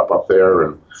guitar shop up there,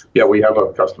 and yeah, we have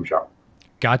a custom shop.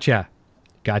 Gotcha.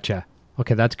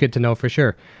 Okay, that's good to know for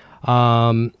sure.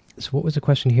 So what was the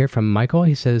question here from Michael?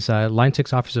 He says, Line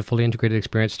 6 offers a fully integrated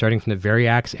experience starting from the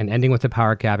Variax and ending with the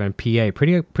power cab and PA,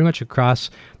 pretty much across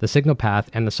the signal path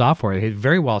and the software.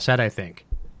 Very well said, I think.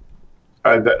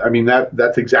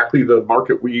 That's exactly the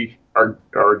market we are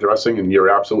addressing, and you're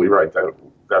absolutely right.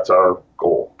 That's our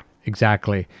goal.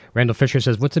 Exactly. Randall Fisher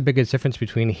says, what's the biggest difference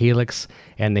between Helix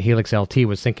and the Helix LT?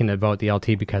 Was thinking about the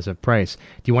LT because of price.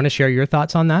 Do you want to share your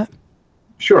thoughts on that?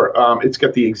 Sure. It's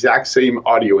got the exact same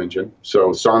audio engine, so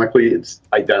sonically it's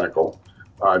identical.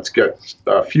 It's got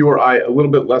a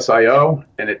little bit less I/O,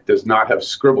 and it does not have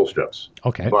scribble strips.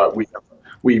 Okay. But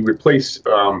we replace.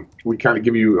 We kind of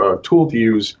give you a tool to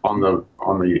use on the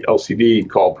LCD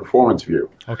called Performance View.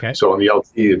 Okay. So on the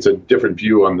LT, it's a different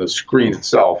view on the screen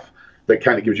itself that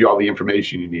kind of gives you all the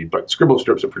information you need. But scribble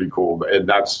strips are pretty cool, and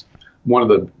that's one of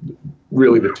the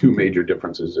two major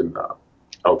differences in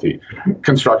LT.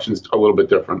 Construction's a little bit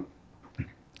different.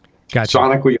 Gotcha.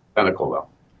 Sonically identical though.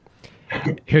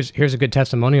 Here's a good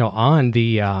testimonial on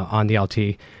the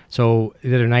LT. So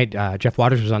the other night, Jeff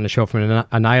Waters was on the show from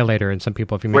Annihilator, and some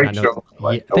people, if you may not know,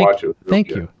 I watch it.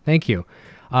 Thank you.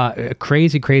 A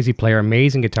crazy player,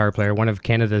 amazing guitar player, one of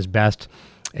Canada's best,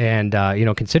 and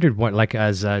considered one like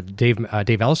as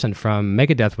Dave Ellison from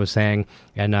Megadeth was saying,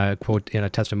 and quote in a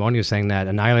testimonial saying that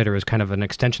Annihilator is kind of an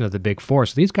extension of the Big Four.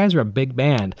 So these guys are a big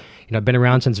band, been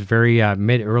around since very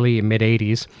early mid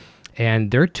 80s.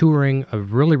 And they're touring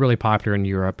really popular in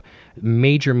Europe,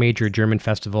 major German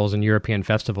festivals and European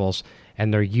festivals,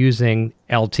 and they're using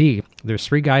LT. There's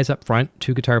 3 guys up front,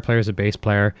 2 guitar players, a bass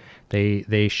player. They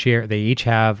each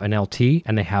have an LT,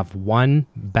 and they have one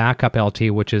backup LT,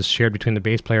 which is shared between the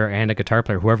bass player and a guitar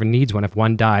player, whoever needs one if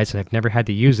one dies, and I've never had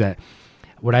to use it.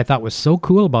 What I thought was so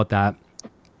cool about that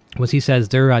was he says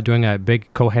they're doing a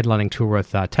big co-headlining tour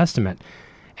with Testament,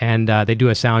 and they do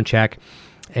a sound check.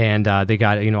 And they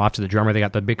got, off to the drummer, they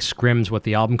got the big scrims with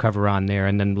the album cover on there,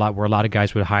 and then where a lot of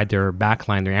guys would hide their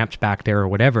backline, their amps back there or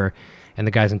whatever. And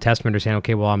the guys in Testament are saying,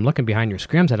 okay, well, I'm looking behind your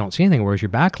scrims, I don't see anything. Where's your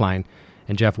backline?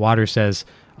 And Jeff Waters says,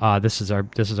 this is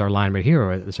our line right here,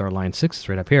 or this is our line 6, it's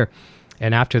right up here.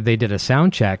 And after they did a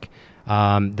sound check,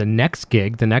 the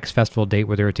next festival date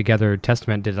where they were together,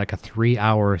 Testament did like a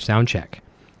 3-hour sound check.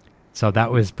 So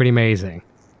that was pretty amazing.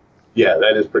 Yeah,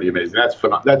 that is pretty amazing. That's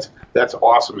phenomenal. That's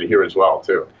awesome to hear as well,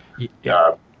 too.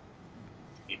 Yeah.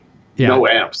 No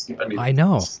amps. I mean, I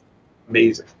know. It's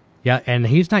amazing. Yeah, and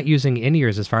he's not using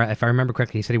in-ears if I remember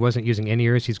correctly. He said he wasn't using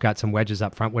in-ears. He's got some wedges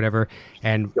up front, whatever.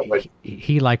 And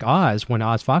he like Oz, when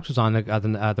Oz Fox was on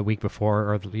the week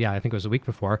before, I think it was the week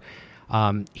before,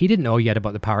 he didn't know yet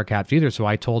about the power cabs either. So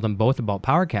I told him both about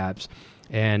power cabs.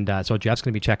 And so Jeff's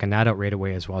going to be checking that out right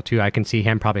away as well, too. I can see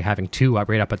him probably having 2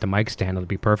 right up at the mic stand. It'll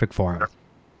be perfect for him.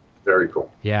 Very cool.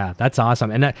 Yeah, that's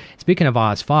awesome. And speaking of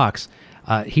Oz Fox,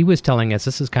 he was telling us,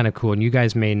 this is kind of cool, and you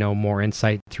guys may know more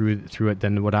insight through it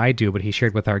than what I do, but he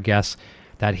shared with our guests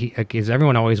that because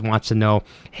everyone always wants to know,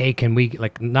 hey, can we,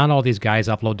 not all these guys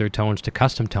upload their tones to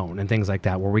Custom Tone and things like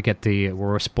that, where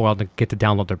we're spoiled and get to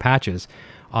download their patches.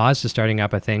 Oz is starting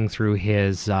up a thing through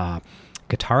his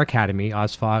Guitar Academy,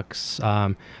 Oz Fox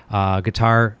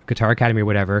Guitar Academy or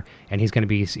whatever, and he's going to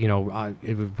be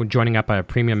joining up a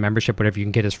premium membership, whatever. You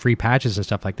can get his free patches and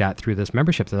stuff like that through this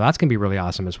membership, so that's going to be really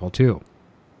awesome as well too.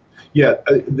 Yeah,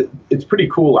 it's pretty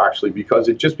cool actually, because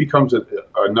it just becomes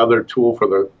another tool for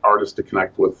the artist to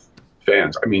connect with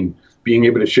fans. I mean, being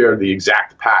able to share the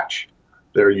exact patch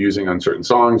they're using on certain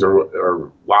songs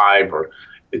or live, or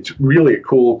it's really a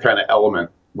cool kind of element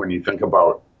when you think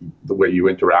about the way you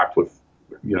interact with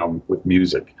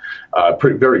music.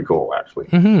 Very cool, actually.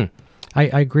 Mm-hmm.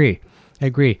 I agree.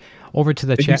 Over to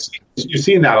the chat. You're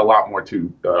seeing that a lot more,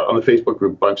 too. On the Facebook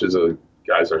group, bunches of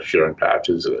guys are sharing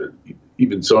patches,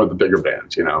 even some of the bigger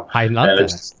bands, I love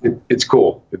that. It's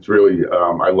cool. It's really,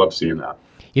 I love seeing that.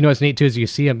 What's neat, too, is you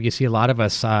see a lot of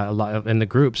us in the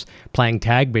groups playing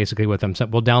tag, basically, with them. So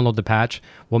we'll download the patch,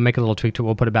 we'll make a little tweak to it,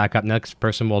 we'll put it back up. Next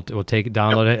person will take it,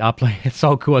 download it, upload it. It's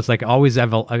so cool. It's like always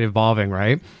evolving,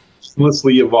 right?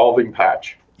 Endlessly evolving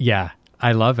patch. Yeah,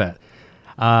 I love it.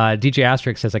 DJ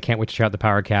Asterisk says, I can't wait to try out the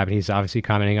power cab, and he's obviously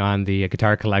commenting on the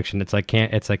guitar collection. It's like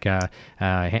a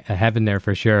heaven there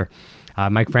for sure.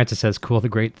 Mike Francis says, cool,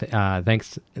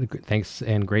 thanks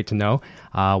and great to know.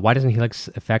 Why doesn't Helix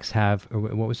Effects have, or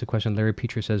what was the question? Larry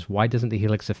Petrie says, why doesn't the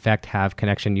Helix Effect have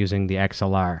connection using the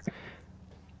XLR?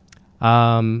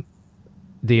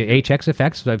 The HX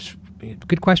Effects,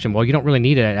 good question. Well, you don't really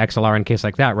need an XLR in case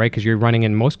like that, right? Because you're running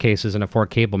in most cases in a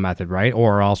 4-cable method, right?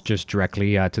 Or else just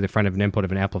directly to the front of an input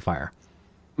of an amplifier.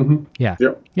 Mm-hmm. Yeah.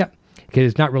 Yep. Because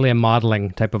it's not really a modeling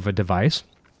type of a device.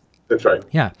 That's right.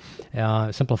 Yeah.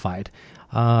 Simplified.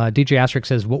 DJ Asterisk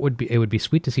says, it would be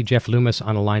sweet to see Jeff Loomis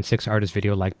on a Line 6 artist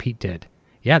video like Pete did.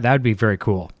 Yeah, that would be very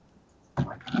cool.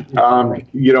 Our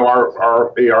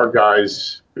AR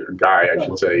guy, I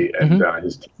should say, and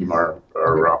his team are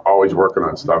always working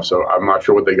on stuff. So I'm not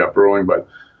sure what they got brewing, but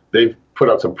they've put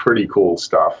out some pretty cool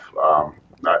stuff.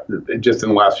 just in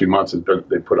the last few months,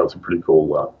 they put out some pretty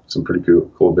cool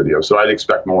videos. So I'd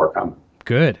expect more coming.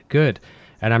 Good.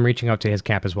 And I'm reaching out to his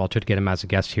camp as well, too, to get him as a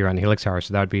guest here on Helix Hour.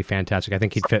 So that would be fantastic. I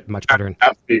think he'd fit much better. That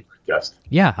would be a great guest.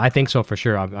 Yeah, I think so for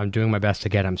sure. I'm doing my best to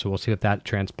get him. So we'll see if that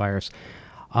transpires.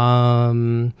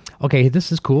 Okay,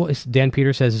 this is cool. Dan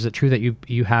Peter says, is it true that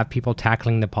you have people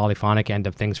tackling the polyphonic end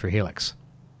of things for Helix?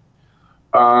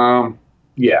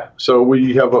 Yeah. So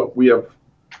we have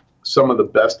some of the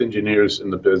best engineers in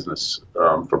the business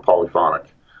for polyphonic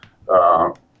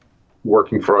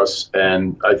working for us,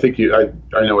 and I think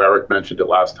I know Eric mentioned it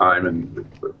last time, and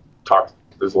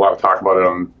there's a lot of talk about it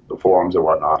on the forums and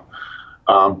whatnot.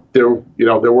 They're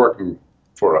working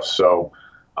for us, so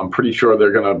I'm pretty sure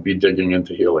they're going to be digging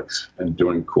into Helix and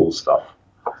doing cool stuff.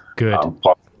 Good.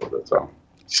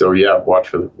 So yeah, watch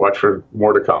for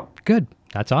more to come. Good.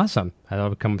 That's awesome.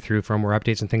 That'll come through for more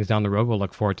updates and things down the road. We'll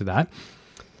look forward to that.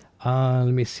 Let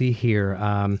me see here.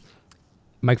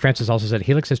 Mike Francis also said,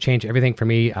 Helix has changed everything for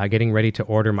me, getting ready to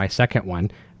order my second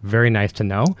one. Very nice to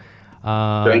know.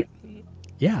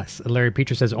 Yes. Larry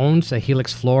Peter says, owns a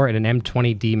Helix floor and an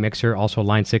M20D mixer, also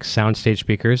Line 6 soundstage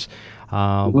speakers.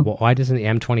 Well, why doesn't the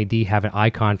M20D have an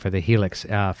icon for the Helix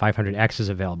 500X is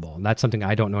available? And that's something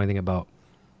I don't know anything about.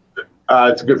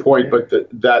 It's a good point, but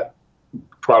that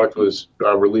product was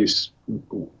released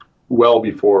well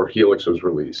before Helix was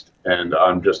released, and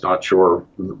I'm just not sure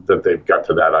that they've got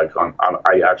to that icon.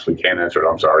 I actually can't answer it.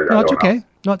 I'm sorry. No, it's okay.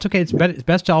 No, it's okay. It's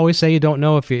best to always say you don't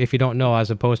know if you don't know,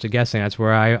 as opposed to guessing. That's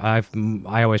where I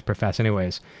always profess,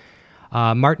 anyways.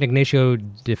 Martin Ignacio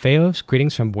de Feos,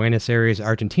 greetings from Buenos Aires,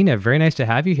 Argentina. Very nice to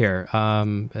have you here.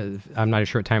 I'm not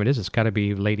sure what time it is. It's got to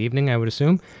be late evening, I would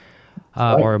assume,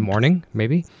 or morning,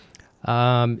 maybe.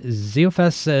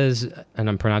 Zeofest says, and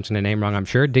I'm pronouncing the name wrong, I'm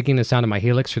sure, digging the sound of my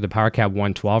Helix through the PowerCab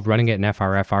 112, running it in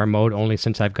FR mode, only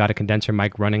since I've got a condenser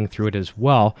mic running through it as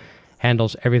well.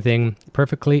 Handles everything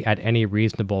perfectly at any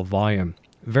reasonable volume.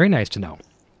 Very nice to know.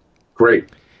 Great.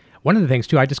 One of the things,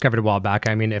 too, I discovered a while back,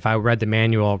 I mean, if I read the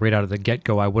manual right out of the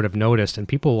get-go, I would have noticed, and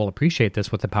people will appreciate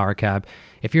this with the PowerCab.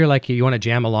 If you're like, you want to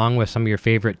jam along with some of your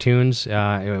favorite tunes,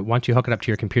 once you hook it up to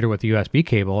your computer with a USB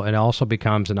cable, it also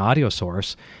becomes an audio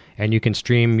source, and you can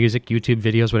stream music, YouTube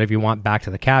videos, whatever you want, back to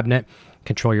the cabinet,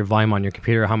 control your volume on your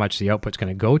computer, how much the output's going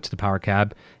to go to the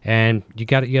PowerCab, and you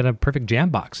got a perfect jam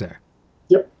box there.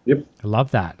 Yep. I love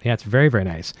that. Yeah, it's very, very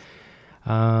nice.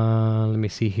 Let me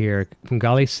see here.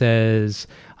 Pungali says,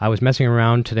 I was messing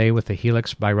around today with the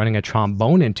Helix by running a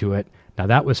trombone into it. Now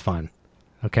that was fun.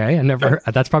 Okay,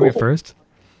 that's probably a first.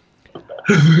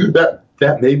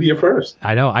 That may be a first.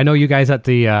 I know you guys at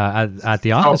the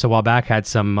office a while back had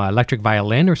some electric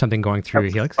violin or something going through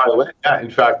Helix. Violin, yeah.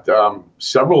 In fact,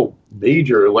 several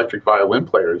major electric violin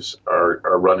players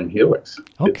are running Helix.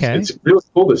 Okay. It's really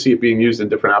cool to see it being used in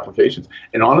different applications.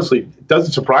 And honestly, it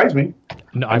doesn't surprise me.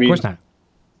 No, of course not.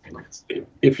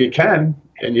 If you can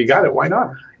and you got it, why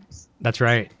not? That's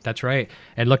right.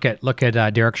 And look at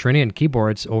Derek Shrinian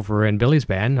keyboards over in Billy's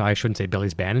band. I shouldn't say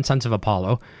Billy's band, in Sons of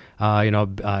Apollo.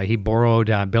 He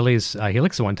borrowed Billy's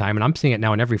Helix at one time, and I'm seeing it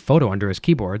now in every photo under his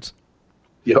keyboards.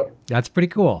 Yep. That's pretty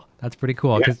cool.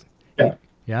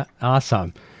 Yeah.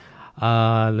 Awesome.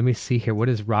 Let me see here. What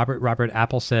is Robert? Robert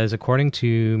Apple says, according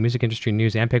to Music Industry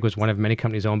News, Ampeg was one of many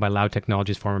companies owned by Loud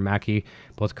Technologies, former Mackie.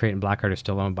 Both Crate and Blackheart are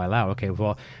still owned by Loud. Okay,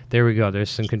 well, there we go. There's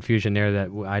some confusion there that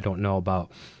I don't know about.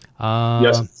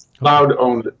 Yes, Loud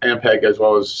owned Ampeg as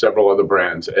well as several other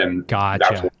brands, and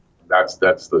gotcha.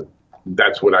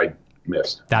 That's what I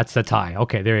missed. That's the tie.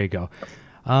 Okay, there you go.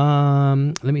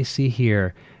 Let me see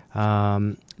here.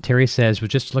 Terry says,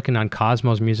 was just looking on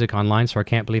Cosmos Music online, so I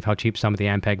can't believe how cheap some of the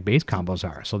Ampeg bass combos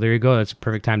are. So there you go. That's a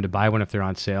perfect time to buy one if they're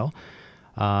on sale.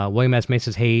 William S. May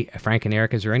says, hey, Frank and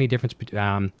Eric, is there any difference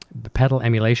pedal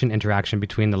emulation interaction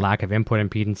between the lack of input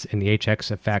impedance in the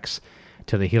HX effects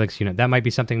to the Helix unit? That might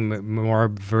be something more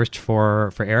versed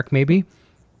for Eric, maybe?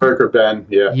 Eric or Ben,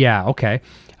 yeah. Yeah, okay.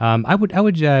 I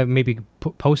would maybe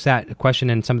post that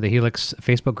question in some of the Helix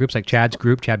Facebook groups, like Chad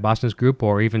Boston's group,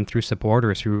 or even through support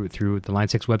or through the Line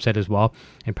 6 website as well,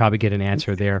 and probably get an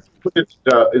answer there. Put it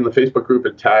in the Facebook group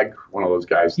and tag one of those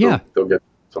guys. They'll get it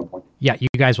at some point. Yeah, you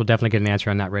guys will definitely get an answer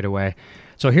on that right away.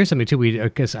 So here's something too. I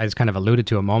just kind of alluded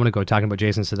to a moment ago, talking about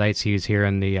Jason Sedites. He's here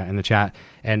in the chat.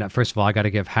 And first of all, I got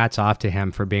to give hats off to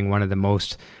him for being one of the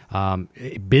most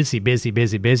busy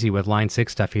with Line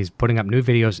 6 stuff. He's putting up new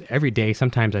videos every day.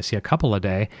 Sometimes I see a couple a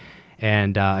day.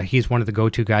 And he's one of the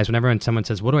go-to guys. Whenever someone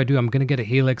says, what do I do? I'm going to get a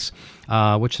Helix.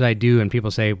 What should I do? And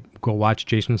people say, go watch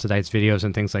Jason Sedites videos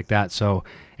and things like that. So,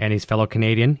 and he's fellow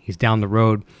Canadian. He's down the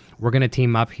road we're going to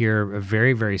team up here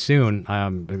very, very soon.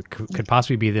 It could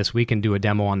possibly be this week and do a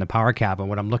demo on the Power Cab. And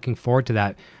what I'm looking forward to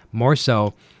that more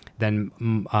so than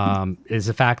is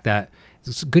the fact that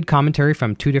it's good commentary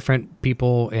from two different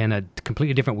people in a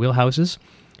completely different wheelhouses.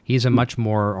 He's a much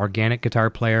more organic guitar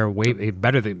player, way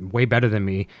better than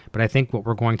me. But I think what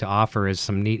we're going to offer is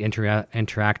some neat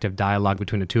interactive dialogue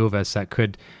between the two of us that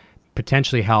could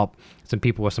potentially help some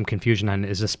people with some confusion on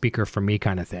is a speaker for me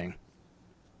kind of thing.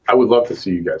 I would love to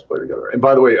see you guys play together. And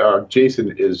by the way,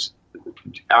 Jason is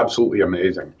absolutely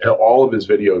amazing. All of his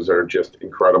videos are just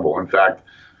incredible. In fact,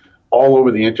 all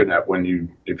over the internet,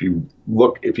 if you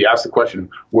ask the question,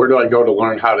 where do I go to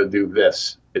learn how to do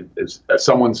this? It's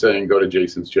someone saying, go to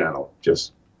Jason's channel.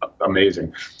 Just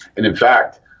amazing. And in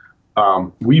fact,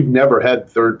 we've never had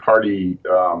third-party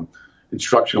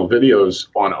instructional videos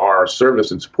on our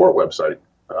service and support website.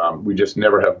 We just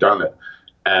never have done it.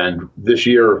 And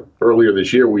earlier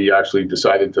this year, we actually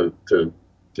decided to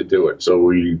do it. So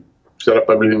we set up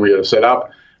everything we had to set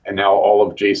up, and now all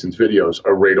of Jason's videos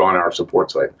are right on our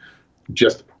support site.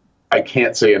 I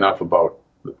can't say enough about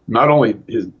not only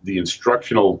the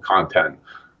instructional content,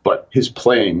 but his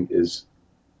playing is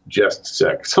just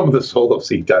sick. Some of the solos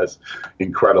he does,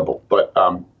 incredible. But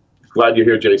glad you're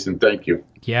here, Jason. Thank you.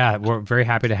 Yeah, we're very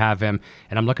happy to have him,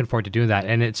 and I'm looking forward to doing that.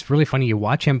 And it's really funny. You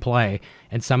watch him play,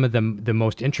 and some of the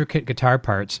most intricate guitar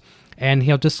parts, and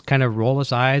he'll just kind of roll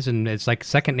his eyes, and it's like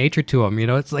second nature to him.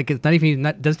 It's like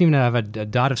doesn't even have a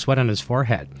dot of sweat on his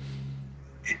forehead.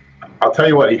 I'll tell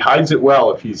you what, he hides it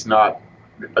well if he's not.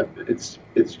 It's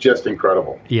just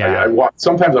incredible. Yeah.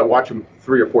 Sometimes I watch him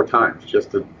 3 or 4 times just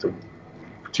to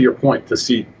your point, to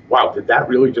see, wow, did that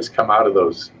really just come out of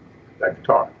that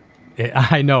guitar?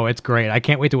 I know, it's great. I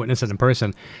can't wait to witness it in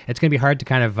person. It's going to be hard to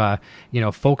kind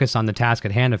of, focus on the task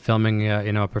at hand of filming,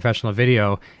 a professional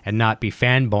video and not be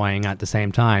fanboying at the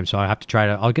same time. So I have to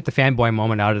I'll get the fanboy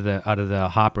moment out of the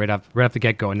hop right off the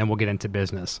get-go, and then we'll get into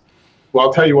business. Well,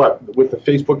 I'll tell you what, with the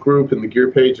Facebook group and the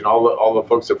gear page and all the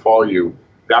folks that follow you,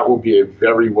 that will be a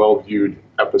very well-viewed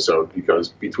episode, because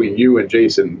between you and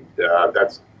Jason,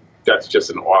 that's just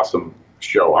an awesome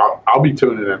show. I'll be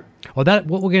tuning in. Well,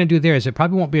 what we're going to do there is it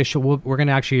probably won't be a show. We're going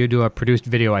to actually do a produced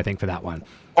video, I think, for that one.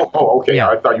 Oh, okay. Yeah.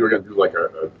 I thought you were going to do like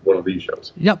one of these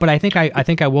shows. Yeah, but I think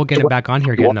I will get him back on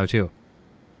here again, though, too.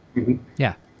 Mm-hmm.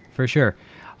 Yeah, for sure.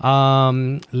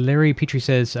 Larry Petrie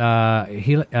says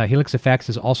Helix Effects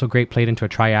is also great played into a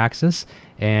tri-axis,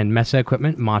 and Mesa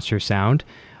equipment, monster sound.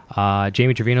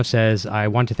 Jamie Trevino says, I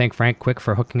want to thank Frank Quick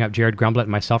for hooking up Jared Grumblet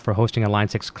and myself for hosting a Line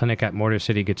 6 clinic at Motor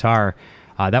City Guitar.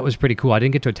 That was pretty cool. I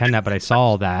didn't get to attend that, but I saw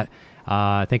all that.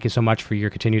 Thank you so much for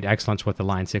your continued excellence with the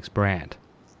Line 6 brand.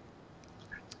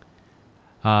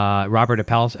 Robert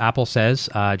Apple says,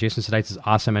 Jason Sudeikis is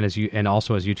awesome, and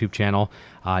also his YouTube channel.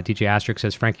 DJ Asterisk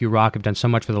says, Frank, you rock. I've done so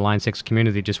much for the Line 6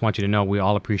 community. Just want you to know we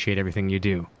all appreciate everything you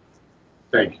do.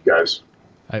 Thank you, guys.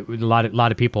 A lot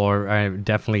of people are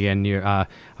definitely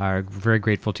are very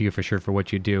grateful to you for sure for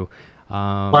what you do.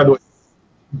 By the way,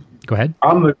 go ahead.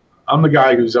 I'm the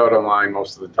guy who's out online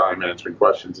most of the time answering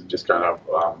questions and just kind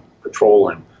of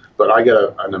patrolling. But I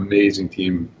got an amazing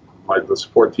team. The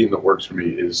support team that works for me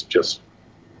is just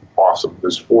awesome.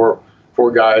 There's four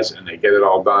guys, and they get it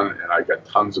all done, and I got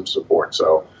tons of support.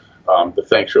 So the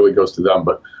thanks really goes to them.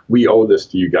 But we owe this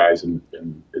to you guys, and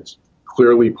it's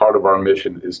clearly part of our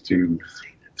mission is to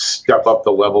step up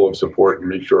the level of support and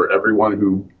make sure everyone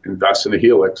who invests in a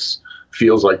Helix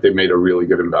feels like they made a really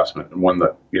good investment, and one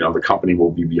that the company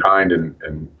will be behind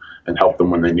and help them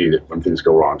when they need it, when things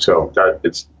go wrong. So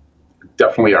it's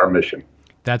definitely our mission.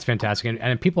 That's fantastic,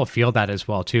 and people feel that as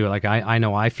well too. Like I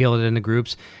know I feel it in the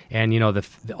groups, and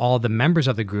all the members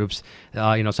of the groups.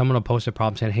 Someone will post a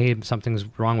problem saying, "Hey, something's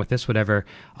wrong with this, whatever."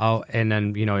 Oh, and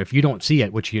then if you don't see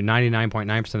it, which you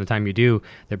 99.9% of the time you do,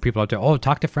 there are people out there. Oh,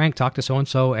 talk to Frank, talk to so and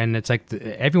so, and it's like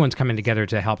everyone's coming together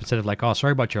to help instead of like, "Oh,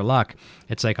 sorry about your luck."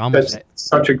 It's like almost. That's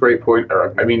such a great point,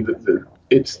 Eric. I mean,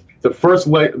 it's the first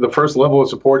level of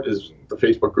support is the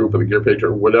Facebook group or the gear page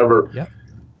or whatever. Yeah.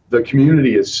 The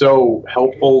community is so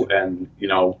helpful, and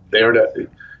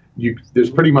there's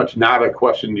pretty much not a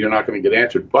question you're not going to get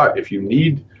answered. But if you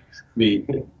need me,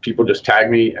 people just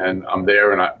tag me, and I'm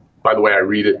there. And by the way, I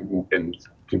read it and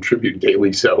contribute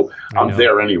daily, so I'm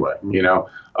there anyway.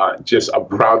 I'm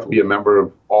proud to be a member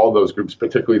of all those groups,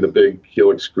 particularly the big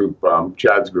Helix group,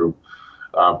 Chad's group.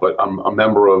 But I'm a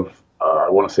member of I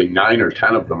want to say 9 or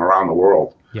 10 of them around the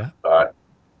world. Yeah.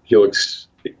 Helix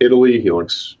Italy,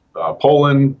 Helix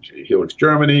Poland, Helix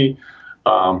Germany,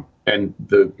 and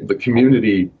the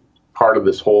community part of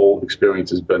this whole experience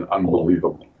has been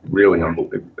unbelievable, really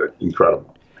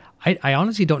incredible. I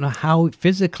honestly don't know how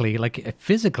physically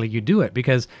you do it,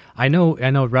 because I know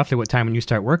roughly what time when you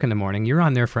start work in the morning. You're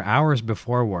on there for hours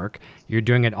before work. You're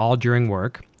doing it all during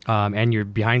work, and you're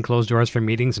behind closed doors for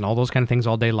meetings and all those kind of things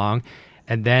all day long.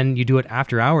 And then you do it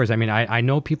after hours. I mean, I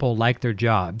know people like their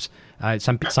jobs.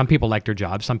 Some people like their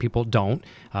jobs. Some people don't.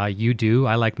 You do.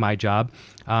 I like my job.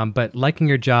 But liking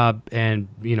your job and,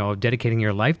 dedicating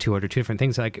your life to it are two different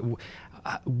things. Like,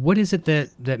 what is it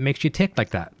that makes you tick like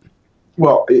that?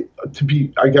 Well,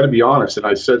 I got to be honest, and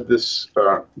I said this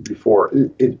before.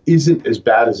 It isn't as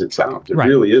bad as it sounds. It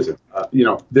really isn't.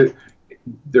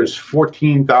 There's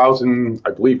 14,000, I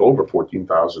believe, over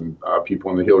 14,000 people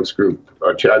in the Helix group,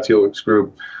 Chad's Helix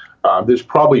group. There's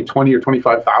probably 20 or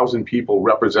 25,000 people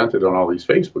represented on all these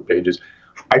Facebook pages.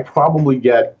 I probably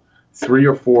get 3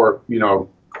 or 4,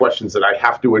 questions that I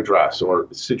have to address, or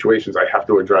situations I have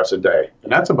to address a day,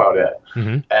 and that's about it.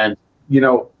 Mm-hmm. And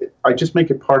I just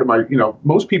make it part of my,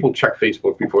 most people check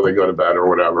Facebook before they go to bed or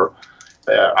whatever.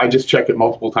 I just check it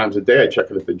multiple times a day. I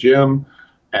check it at the gym,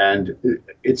 and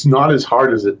it's not as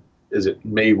hard as it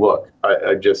may look.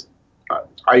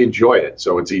 I enjoy it,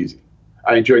 so it's easy.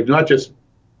 I enjoy not just,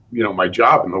 my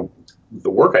job and the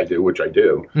work I do, which I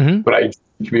do, mm-hmm. but I enjoy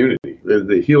the community.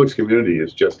 The Helix community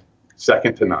is just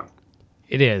second to none.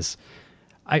 It is.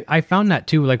 I found that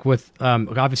too, like with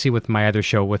obviously with my other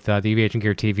show with the EVH and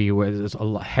Gear TV, where there's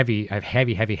a heavy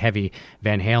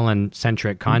Van Halen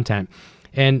centric content,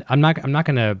 and I'm not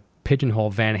going to pigeonhole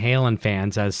Van Halen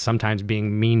fans as sometimes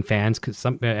being mean fans, because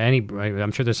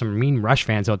I'm sure there's some mean Rush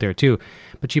fans out there too,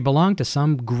 but you belong to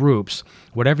some groups,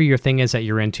 whatever your thing is that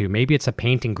you're into. Maybe it's a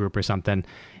painting group or something,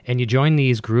 and you join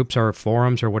these groups or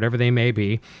forums or whatever they may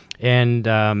be, and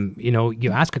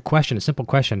you ask a question, a simple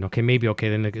question. Then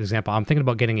an example, I'm thinking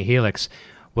about getting a Helix.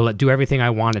 Will it do everything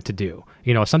I want it to do?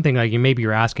 Something like maybe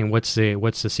you're asking, what's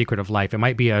the secret of life? It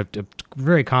might be a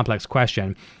very complex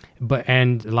question,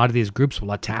 and a lot of these groups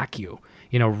will attack you,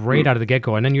 right out of the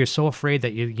get-go. And then you're so afraid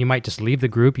that you might just leave the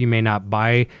group. You may not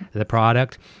buy the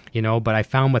product, but I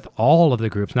found with all of the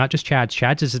groups, not just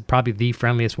Chad's is probably the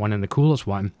friendliest one and the coolest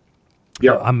one.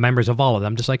 Yeah, I'm members of all of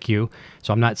them, just like you.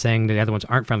 So I'm not saying the other ones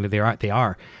aren't friendly. They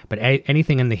are. But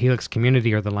anything in the Helix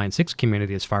community or the Line 6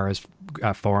 community, as far as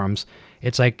forums,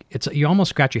 it's you almost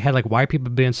scratch your head, like, why are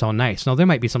people being so nice? Now, there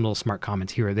might be some little smart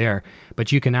comments here or there,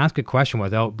 but you can ask a question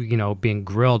without, being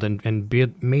grilled and be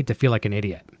made to feel like an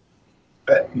idiot.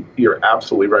 You're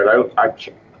absolutely right. I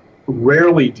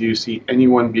rarely do you see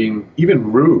anyone being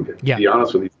even rude, to be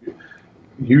honest with you.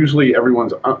 Usually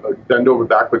everyone's bent over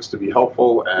backwards to be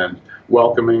helpful and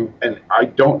welcoming, and I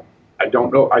don't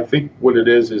know. I think what it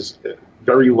is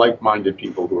very like-minded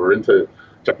people who are into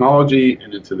technology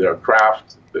and into their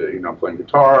craft, playing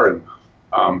guitar,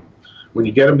 and when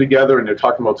you get them together and they're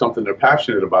talking about something they're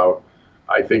passionate about,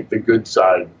 I think the good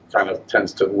side kind of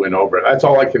tends to win over. That's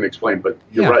all I can explain, but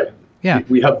you're right. Yeah,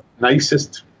 we have the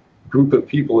nicest group of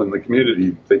people in the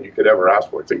community that you could ever ask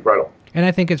for. It's incredible. And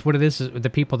I think it's what it is the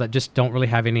people that just don't really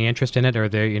have any interest in it, or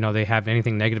they have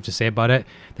anything negative to say about it,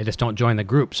 they just don't join the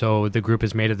group. So the group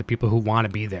is made of the people who want to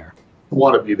be there.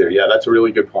 Yeah, that's a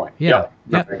really good point. Yeah.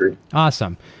 I agree.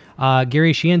 Awesome.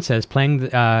 Gary Sheehan says, playing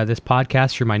this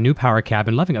podcast through my new power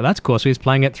cabin, loving it. That's cool. So he's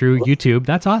playing it through YouTube.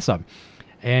 That's awesome.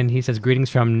 And he says, greetings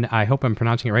from, I hope I'm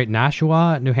pronouncing it right,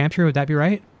 Nashua, New Hampshire. Would that be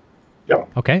right? Yeah.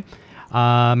 Okay.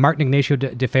 Martin Ignacio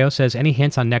DeFeo says, any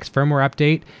hints on next firmware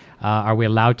update? Are we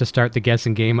allowed to start the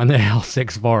guessing game on the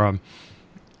L6 forum?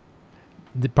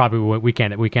 Probably we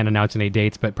can't announce any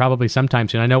dates, but probably sometime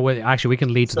soon. I know. Actually, we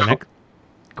can lead to the next.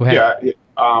 Go ahead.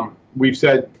 Yeah. We've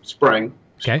said spring.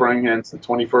 Okay. Spring ends the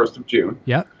 21st of June.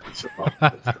 Yep. So,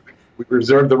 we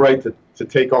reserve the right to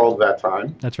take all of that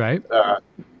time. That's right.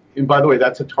 And by the way,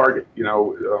 that's a target.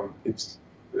 It's.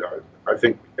 I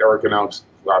think Eric announced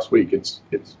last week. It's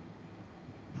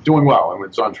doing well and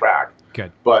it's on track.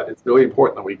 Good. But it's really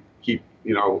important that we keep,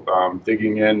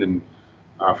 digging in and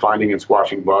finding and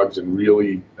squashing bugs and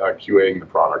really QAing the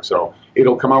product. So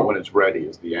it'll come out when it's ready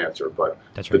is the answer. But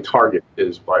the target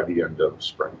is by the end of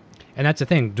spring. And that's the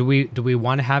thing. Do we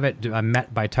want to have it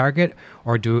met by target,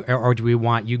 or do we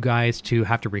want you guys to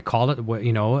have to recall it?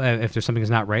 If there's something that's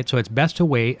not right. So it's best to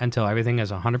wait until everything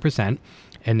is 100%,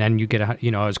 and then you get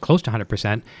as close to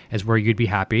 100% as where you'd be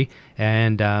happy,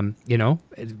 and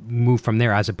move from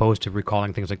there as opposed to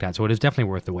recalling things like that. So it is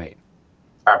definitely worth the wait.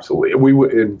 Absolutely.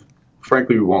 And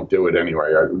frankly, we won't do it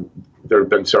anyway. There have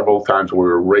been several times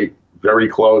where we're very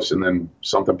close, and then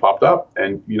something popped up,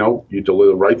 and you delay.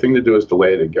 The right thing to do is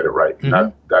delay it and get it right. Mm-hmm.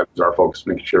 That's our focus,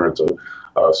 making sure it's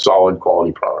a solid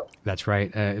quality product. That's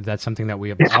right. That's something that we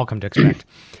have all come to expect.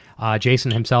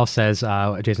 Jason himself says,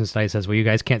 Jason Stey says, well, you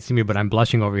guys can't see me, but I'm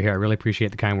blushing over here. I really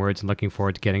appreciate the kind words and looking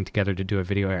forward to getting together to do a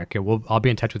video, Eric. I'll be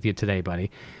in touch with you today,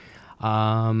 buddy.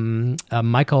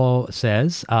 Michael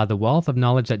says, the wealth of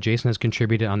knowledge that Jason has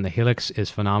contributed on the Helix is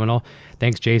phenomenal.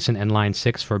 Thanks, Jason and Line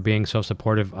 6 for being so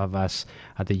supportive of us,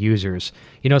 the users.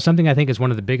 You know, something I think is one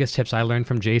of the biggest tips I learned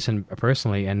from Jason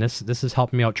personally, and this has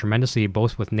helped me out tremendously,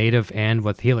 both with Native and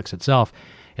with Helix itself,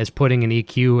 is putting an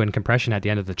EQ and compression at the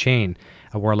end of the chain,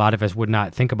 where a lot of us would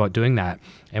not think about doing that.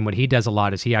 And what he does a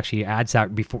lot is he actually adds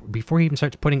that before he even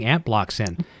starts putting amp blocks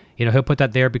in. You know, he'll put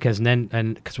that there because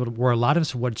where a lot of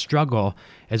us would struggle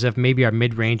is if maybe our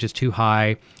mid range is too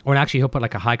high, or actually he'll put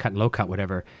like a high cut and low cut,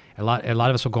 whatever. A lot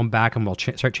of us will go back and we'll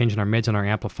start changing our mids on our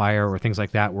amplifier or things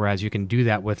like that. Whereas you can do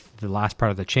that with the last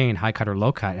part of the chain, high cut or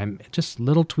low cut, and just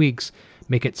little tweaks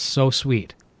make it so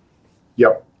sweet.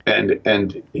 Yep,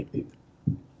 and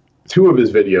two of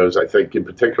his videos, I think in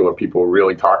particular, people are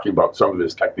really talking about some of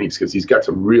his techniques because he's got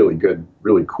some really good,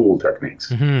 really cool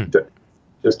techniques. Mm-hmm.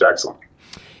 Just excellent.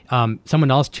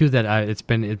 Someone else too that it's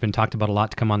been talked about a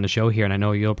lot to come on the show here, and I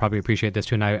know you'll probably appreciate this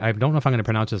too. And I don't know if I'm going to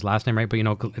pronounce his last name right, but you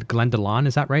know, Glenn DeLon,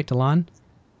 is that right? DeLon,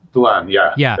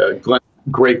 yeah. Glenn,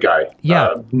 great guy.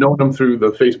 Yeah, known him through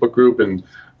the Facebook group, and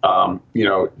you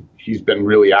know, he's been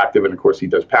really active, and of course he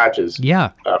does patches. Yeah.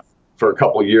 For a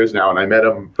couple of years now, and I met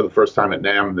him for the first time at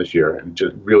NAMM this year, and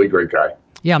just really great guy.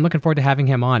 Yeah, I'm looking forward to having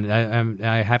him on.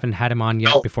 I haven't had him on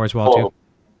yet before as well too.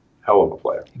 Hell of a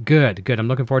player. Good. I'm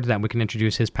looking forward to that. We can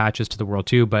introduce his patches to the world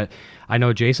too. But I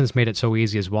know Jason's made it so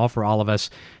easy as well for all of us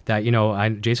that, you know,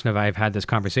 Jason and I have had this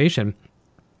conversation,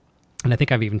 and I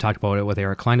think I've even talked about it with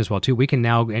Eric Klein as well too. We can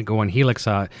now go on Helix,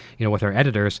 you know, with our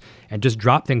editors and just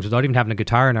drop things without even having a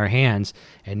guitar in our hands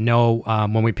and know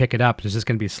when we pick it up, there's just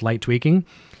going to be slight tweaking.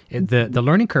 The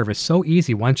learning curve is so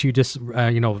easy once you just,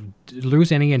 you know,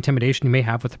 lose any intimidation you may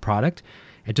have with the product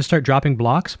and just start dropping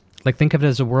blocks. Like, think of it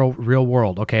as a real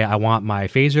world. Okay, I want my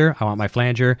phaser, I want my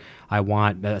flanger, I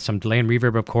want some delay and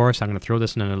reverb, of course. I'm going to throw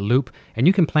this in a loop. And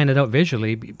you can plan it out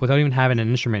visually without even having an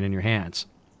instrument in your hands.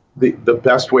 The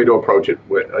best way to approach it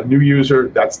with a new user,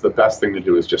 that's the best thing to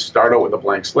do, is just start out with a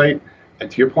blank slate. And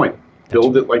to your point,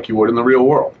 build it like you would in the real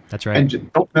world. That's right. And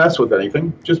just don't mess with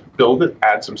anything. Just build it,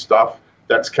 add some stuff.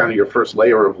 That's kind of your first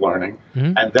layer of learning.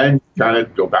 Mm-hmm. And then kind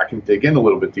of go back and dig in a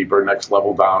little bit deeper, next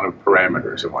level down of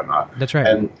parameters and whatnot. That's right.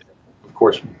 And of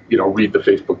course, you know, read the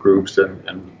Facebook groups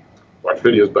and watch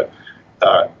videos. But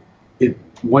it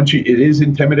is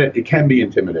intimidating. It can be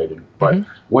intimidating. But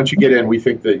once you get in, we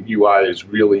think the UI is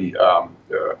really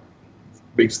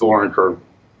makes the learning curve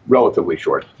relatively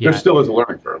short. Yeah. There still is a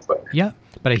learning curve, but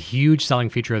But a huge selling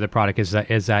feature of the product is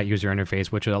that user interface,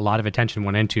 which a lot of attention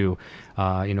went into,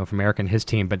 you know, from Eric and his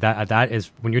team. But that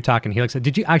is, when you're talking Helix,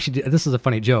 did you actually, this is a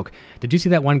funny joke. Did you see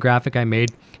that one graphic I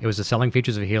made? It was the selling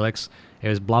features of Helix. It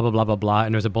was blah, blah, blah, blah, blah.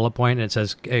 And there's a bullet point and it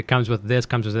says, it comes with this,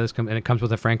 and it comes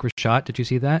with a Frank Rashad. Did you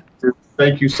see that?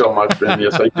 Thank you so much, Ben.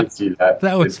 Yes, I did see that.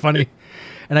 That was funny.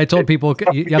 And I told people,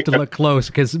 you have to look close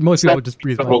because most people just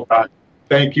breathe.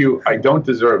 Thank you. I don't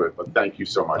deserve it, but thank you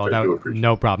so much. I do appreciate it.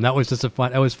 No problem. That was just it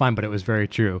was fun, but it was very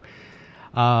true.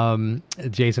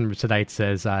 Jason Sedite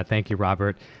says, thank you,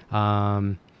 Robert.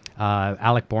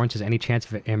 Alec Bourne says, any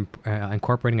chance of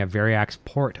incorporating a Variax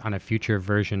port on a future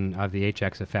version of the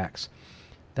HXFX?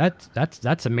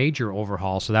 That's a major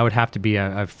overhaul, so that would have to be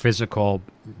a physical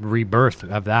rebirth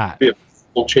of that. Be a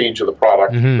full change of the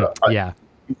product. Mm-hmm.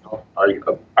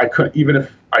 I couldn't, even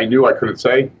if I knew, I couldn't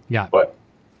say. Yeah. But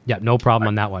yeah, no problem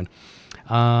on that one.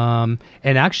 And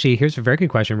actually, here's a very good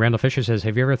question. Randall Fisher says,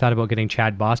 have you ever thought about getting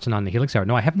Chad Boston on the Helix Hour?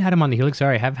 No, I haven't had him on the Helix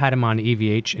Hour. I have had him on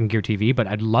EVH and Gear TV, but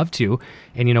I'd love to.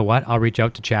 And you know what? I'll reach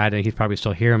out to Chad. He's probably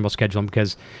still here, and we'll schedule him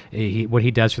because what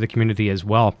he does for the community as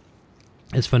well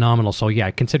is phenomenal. So yeah,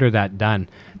 consider that done.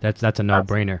 That's a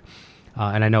no-brainer.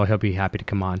 And I know he'll be happy to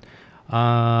come on.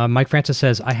 Mike Francis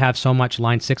says, I have so much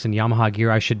Line 6 and Yamaha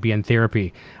gear, I should be in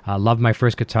therapy. Love my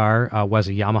first guitar was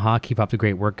a Yamaha. Keep up the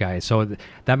great work, guys. So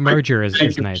that merger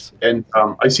is nice. And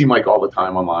I see Mike all the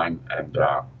time online, and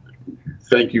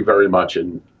thank you very much,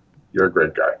 and you're a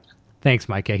great guy. Thanks,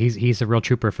 Mike. Yeah, he's a real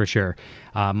trooper for sure.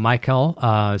 Michael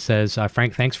says,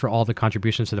 Frank, thanks for all the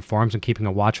contributions to the forums and keeping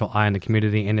a watchful eye on the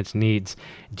community and its needs.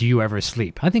 Do you ever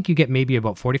sleep? I think you get maybe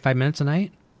about 45 minutes a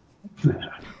night.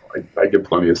 I get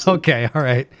plenty of sleep. Okay, all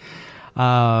right.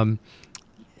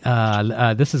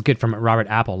 This is good from Robert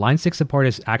Apple. Line 6 support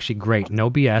is actually great.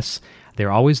 No BS.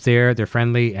 They're always there. They're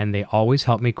friendly, and they always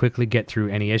help me quickly get through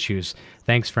any issues.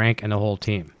 Thanks, Frank, and the whole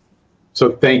team.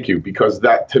 So thank you, because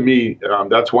that, to me,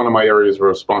 that's one of my areas of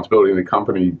responsibility in the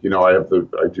company. You know, I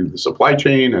do the supply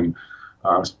chain and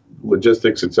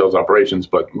logistics and sales operations,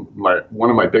 but one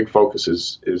of my big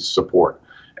focuses is support.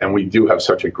 And we do have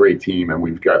such a great team, and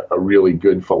we've got a really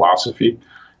good philosophy.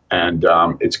 And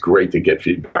it's great to get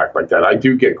feedback like that. I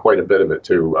do get quite a bit of it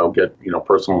too. I'll get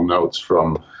personal notes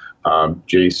from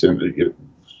Jason,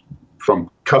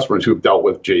 from customers who've dealt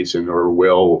with Jason or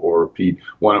Will or Pete,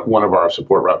 one of our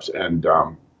support reps, and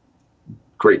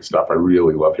great stuff. I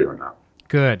really love hearing that.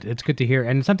 Good. It's good to hear.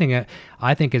 And something that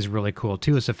I think is really cool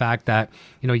too is the fact that,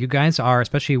 you guys are,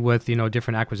 especially with,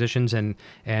 different acquisitions and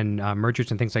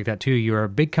mergers and things like that too, you're a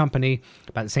big company,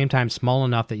 but at the same time, small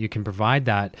enough that you can provide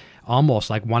that almost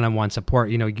like one-on-one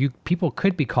support. People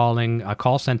could be calling a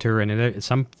call center in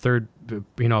some third, I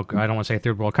don't want to say a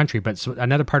third world country, but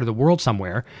another part of the world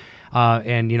somewhere.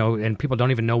 And people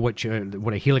don't even know what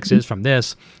a Helix is from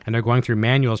this, and they're going through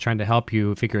manuals trying to help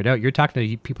you figure it out. You're talking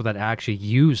to people that actually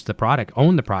use the product,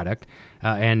 own the product,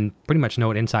 and pretty much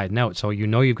know it inside and out. So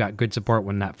you've got good support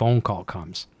when that phone call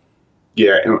comes.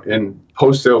 Yeah, and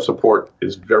post-sale support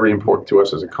is very important to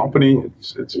us as a company.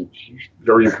 It's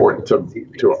very important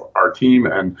to our team,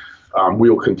 and we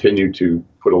will continue to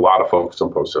put a lot of focus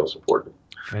on post-sale support.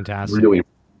 Fantastic. Really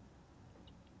important.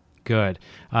 Good.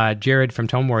 Jared from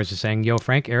Tone Wars is saying, yo,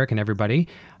 Frank, Eric, and everybody.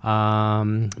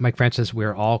 Mike Francis,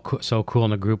 we're all so cool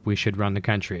in the group, we should run the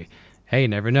country. Hey, you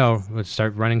never know. Let's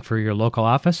start running for your local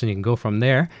office, and you can go from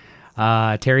there.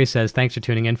 Terry says, thanks for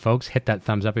tuning in, folks. Hit that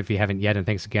thumbs up if you haven't yet, and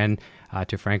thanks again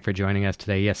to Frank for joining us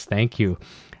today. Yes, thank you.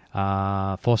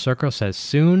 Full Circle says,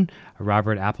 soon.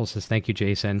 Robert Apple says, thank you,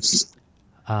 Jason.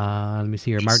 Let me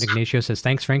see here. Martin Ignacio says,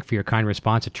 thanks, Frank, for your kind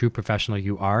response. A true professional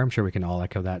you are. I'm sure we can all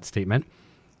echo that statement.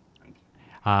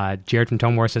 Jared from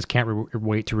Tone Wars says, can't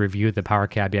wait to review the Power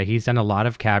Cab. Yeah, he's done a lot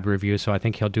of cab reviews, so I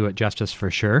think he'll do it justice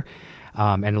for sure.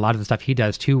 And a lot of the stuff he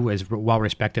does, too, is well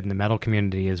respected in the metal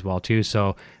community as well, too.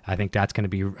 So I think that's going to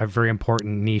be a very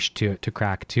important niche to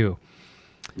crack, too.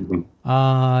 Mm-hmm.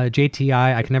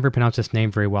 JTI, I can never pronounce this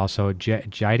name very well, so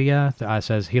Jaidia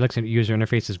says, Helix user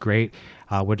interface is great.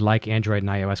 Would like Android and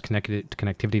iOS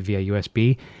connectivity via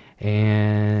USB.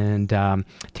 And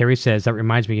Terry says, that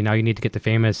reminds me, you need to get the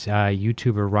famous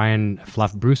YouTuber Ryan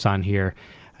Fluff Bruce on here.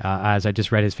 As I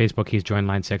just read his Facebook, he's joined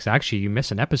Line 6. Actually, you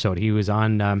missed an episode. He was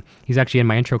on. He's actually in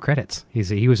my intro credits.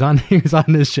 He was on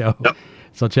this show. Yep.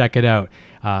 So check it out.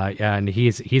 And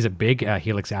he's a big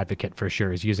Helix advocate for sure.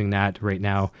 He's using that right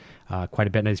now quite a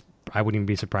bit. And I wouldn't even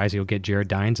be surprised he'll get Jared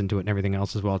Dines into it and everything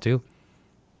else as well too.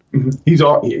 Mm-hmm. He's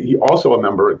also a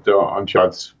member on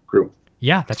Chad's group.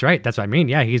 Yeah, that's right. That's what I mean.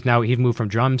 Yeah, he's moved from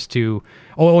drums to.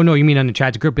 Oh no, you mean on the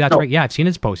Chad's group? That's right. Yeah, I've seen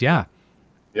his post. Yeah.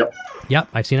 Yep,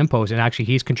 I've seen him post, and actually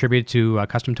he's contributed to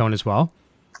Custom Tone as well.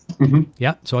 Mm-hmm.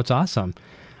 Yep, so it's awesome.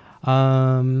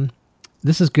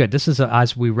 This is good. This is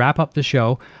as we wrap up the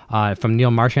show. From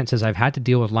Neil Marchant says, I've had to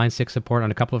deal with Line 6 support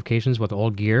on a couple of occasions with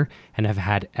old gear and have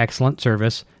had excellent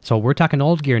service. So we're talking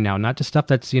old gear now, not just stuff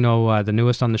that's the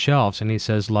newest on the shelves. And he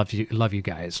says, love you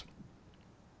guys.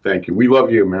 Thank you. We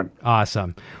love you, man.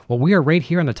 Awesome. Well, we are right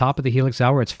here on the top of the Helix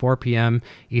Hour. It's 4 p.m.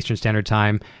 Eastern Standard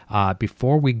Time.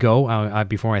 Before we go,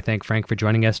 before I thank Frank for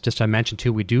joining us, just to mention,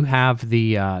 too, we do have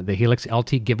the Helix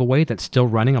LT giveaway that's still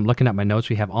running. I'm looking at my notes.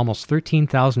 We have almost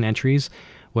 13,000 entries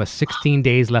with 16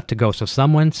 days left to go. So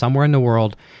someone somewhere in the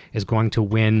world is going to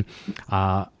win,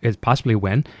 possibly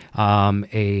win,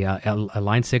 a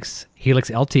Line 6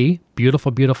 Helix LT.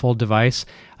 Beautiful, beautiful device.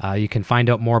 You can find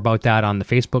out more about that on the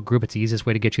Facebook group. It's the easiest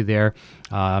way to get you there.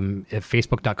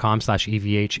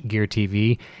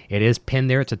 Facebook.com/EVHGearTV. It is pinned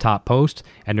there. It's a top post.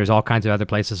 And there's all kinds of other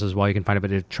places as well. You can find it,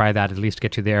 but to try that, at least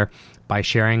get you there by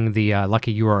sharing the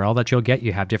lucky URL that you'll get.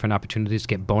 You have different opportunities to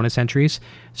get bonus entries.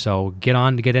 So get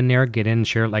in there, get in,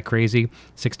 share it like crazy.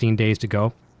 16 days to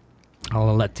go.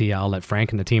 I'll let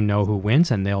Frank and the team know who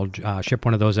wins, and they'll ship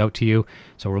one of those out to you.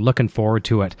 So we're looking forward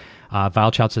to it.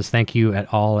 Valchild says, thank you at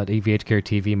EVH Gear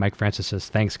TV. Mike Francis says,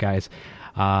 thanks, guys.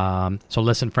 So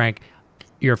listen, Frank,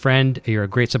 you're a friend. You're a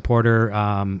great supporter.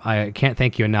 I can't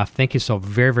thank you enough. Thank you so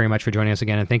very, very much for joining us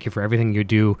again, and thank you for everything you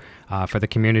do for the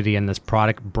community and this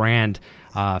product brand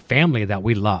family that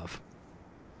we love.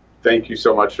 Thank you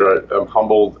so much. I'm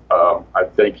humbled. I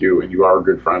thank you, and you are a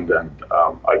good friend. And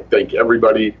I thank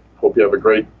everybody. Hope you have a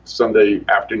great Sunday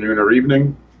afternoon or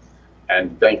evening.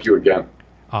 And thank you again.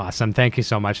 Awesome. Thank you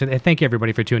so much. And thank you,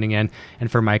 everybody, for tuning in.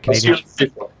 And for my Canadian... See you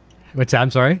on Facebook. What's that?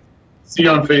 I'm sorry? See you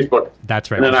on Facebook.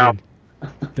 That's right.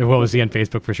 We'll see on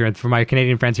Facebook for sure. And for my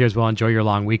Canadian friends here as well, enjoy your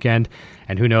long weekend.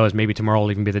 And who knows, maybe tomorrow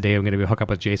will even be the day I'm going to hook up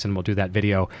with Jason. We'll do that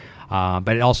video.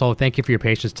 But also, thank you for your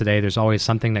patience today. There's always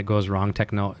something that goes wrong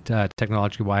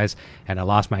technology-wise. And I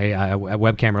lost my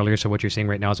webcam earlier, so what you're seeing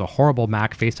right now is a horrible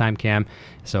Mac FaceTime cam.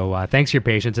 So thanks for your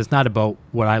patience. It's not about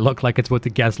what I look like, it's what the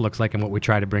guest looks like and what we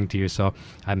try to bring to you. So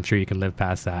I'm sure you can live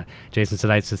past that. Jason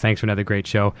Sadites says thanks for another great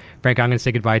show. Frank, I'm going to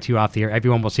say goodbye to you off the air.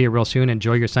 Everyone, we'll see you real soon.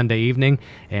 Enjoy your Sunday evening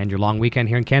and your long weekend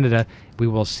here in Canada. We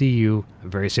will see you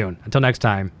very soon. Until next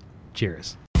time,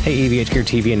 cheers. Hey EVH Gear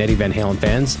TV and Eddie Van Halen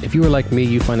fans, if you are like me,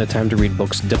 you find the time to read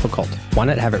books difficult. Why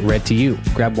not have it read to you?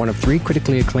 Grab one of 3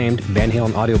 critically acclaimed Van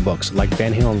Halen audiobooks like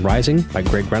Van Halen Rising by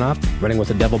Greg Renoff, Running with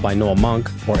the Devil by Noel Monk,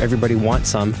 or Everybody Wants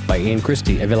Some by Ian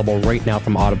Christie, available right now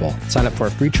from Audible. Sign up for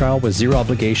a free trial with 0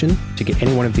 obligation to get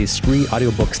any one of these 3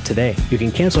 audiobooks today. You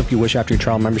can cancel if you wish after your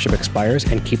trial membership expires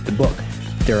and keep the book.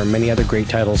 There are many other great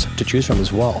titles to choose from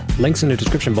as well. Links in the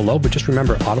description below, but just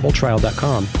remember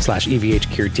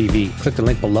audibletrial.com/EVHGearTV. Click the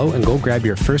link below and go grab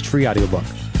your first free audiobook.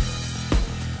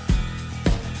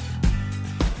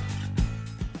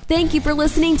 Thank you for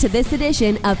listening to this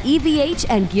edition of EVH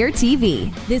and Gear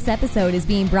TV. This episode is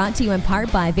being brought to you in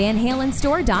part by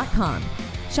VanHalenStore.com.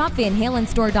 Shop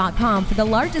VanHalenStore.com for the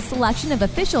largest selection of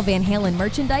official Van Halen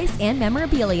merchandise and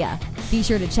memorabilia. Be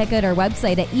sure to check out our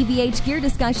website at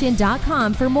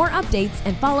EVHGearDiscussion.com for more updates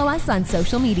and follow us on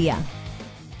social media.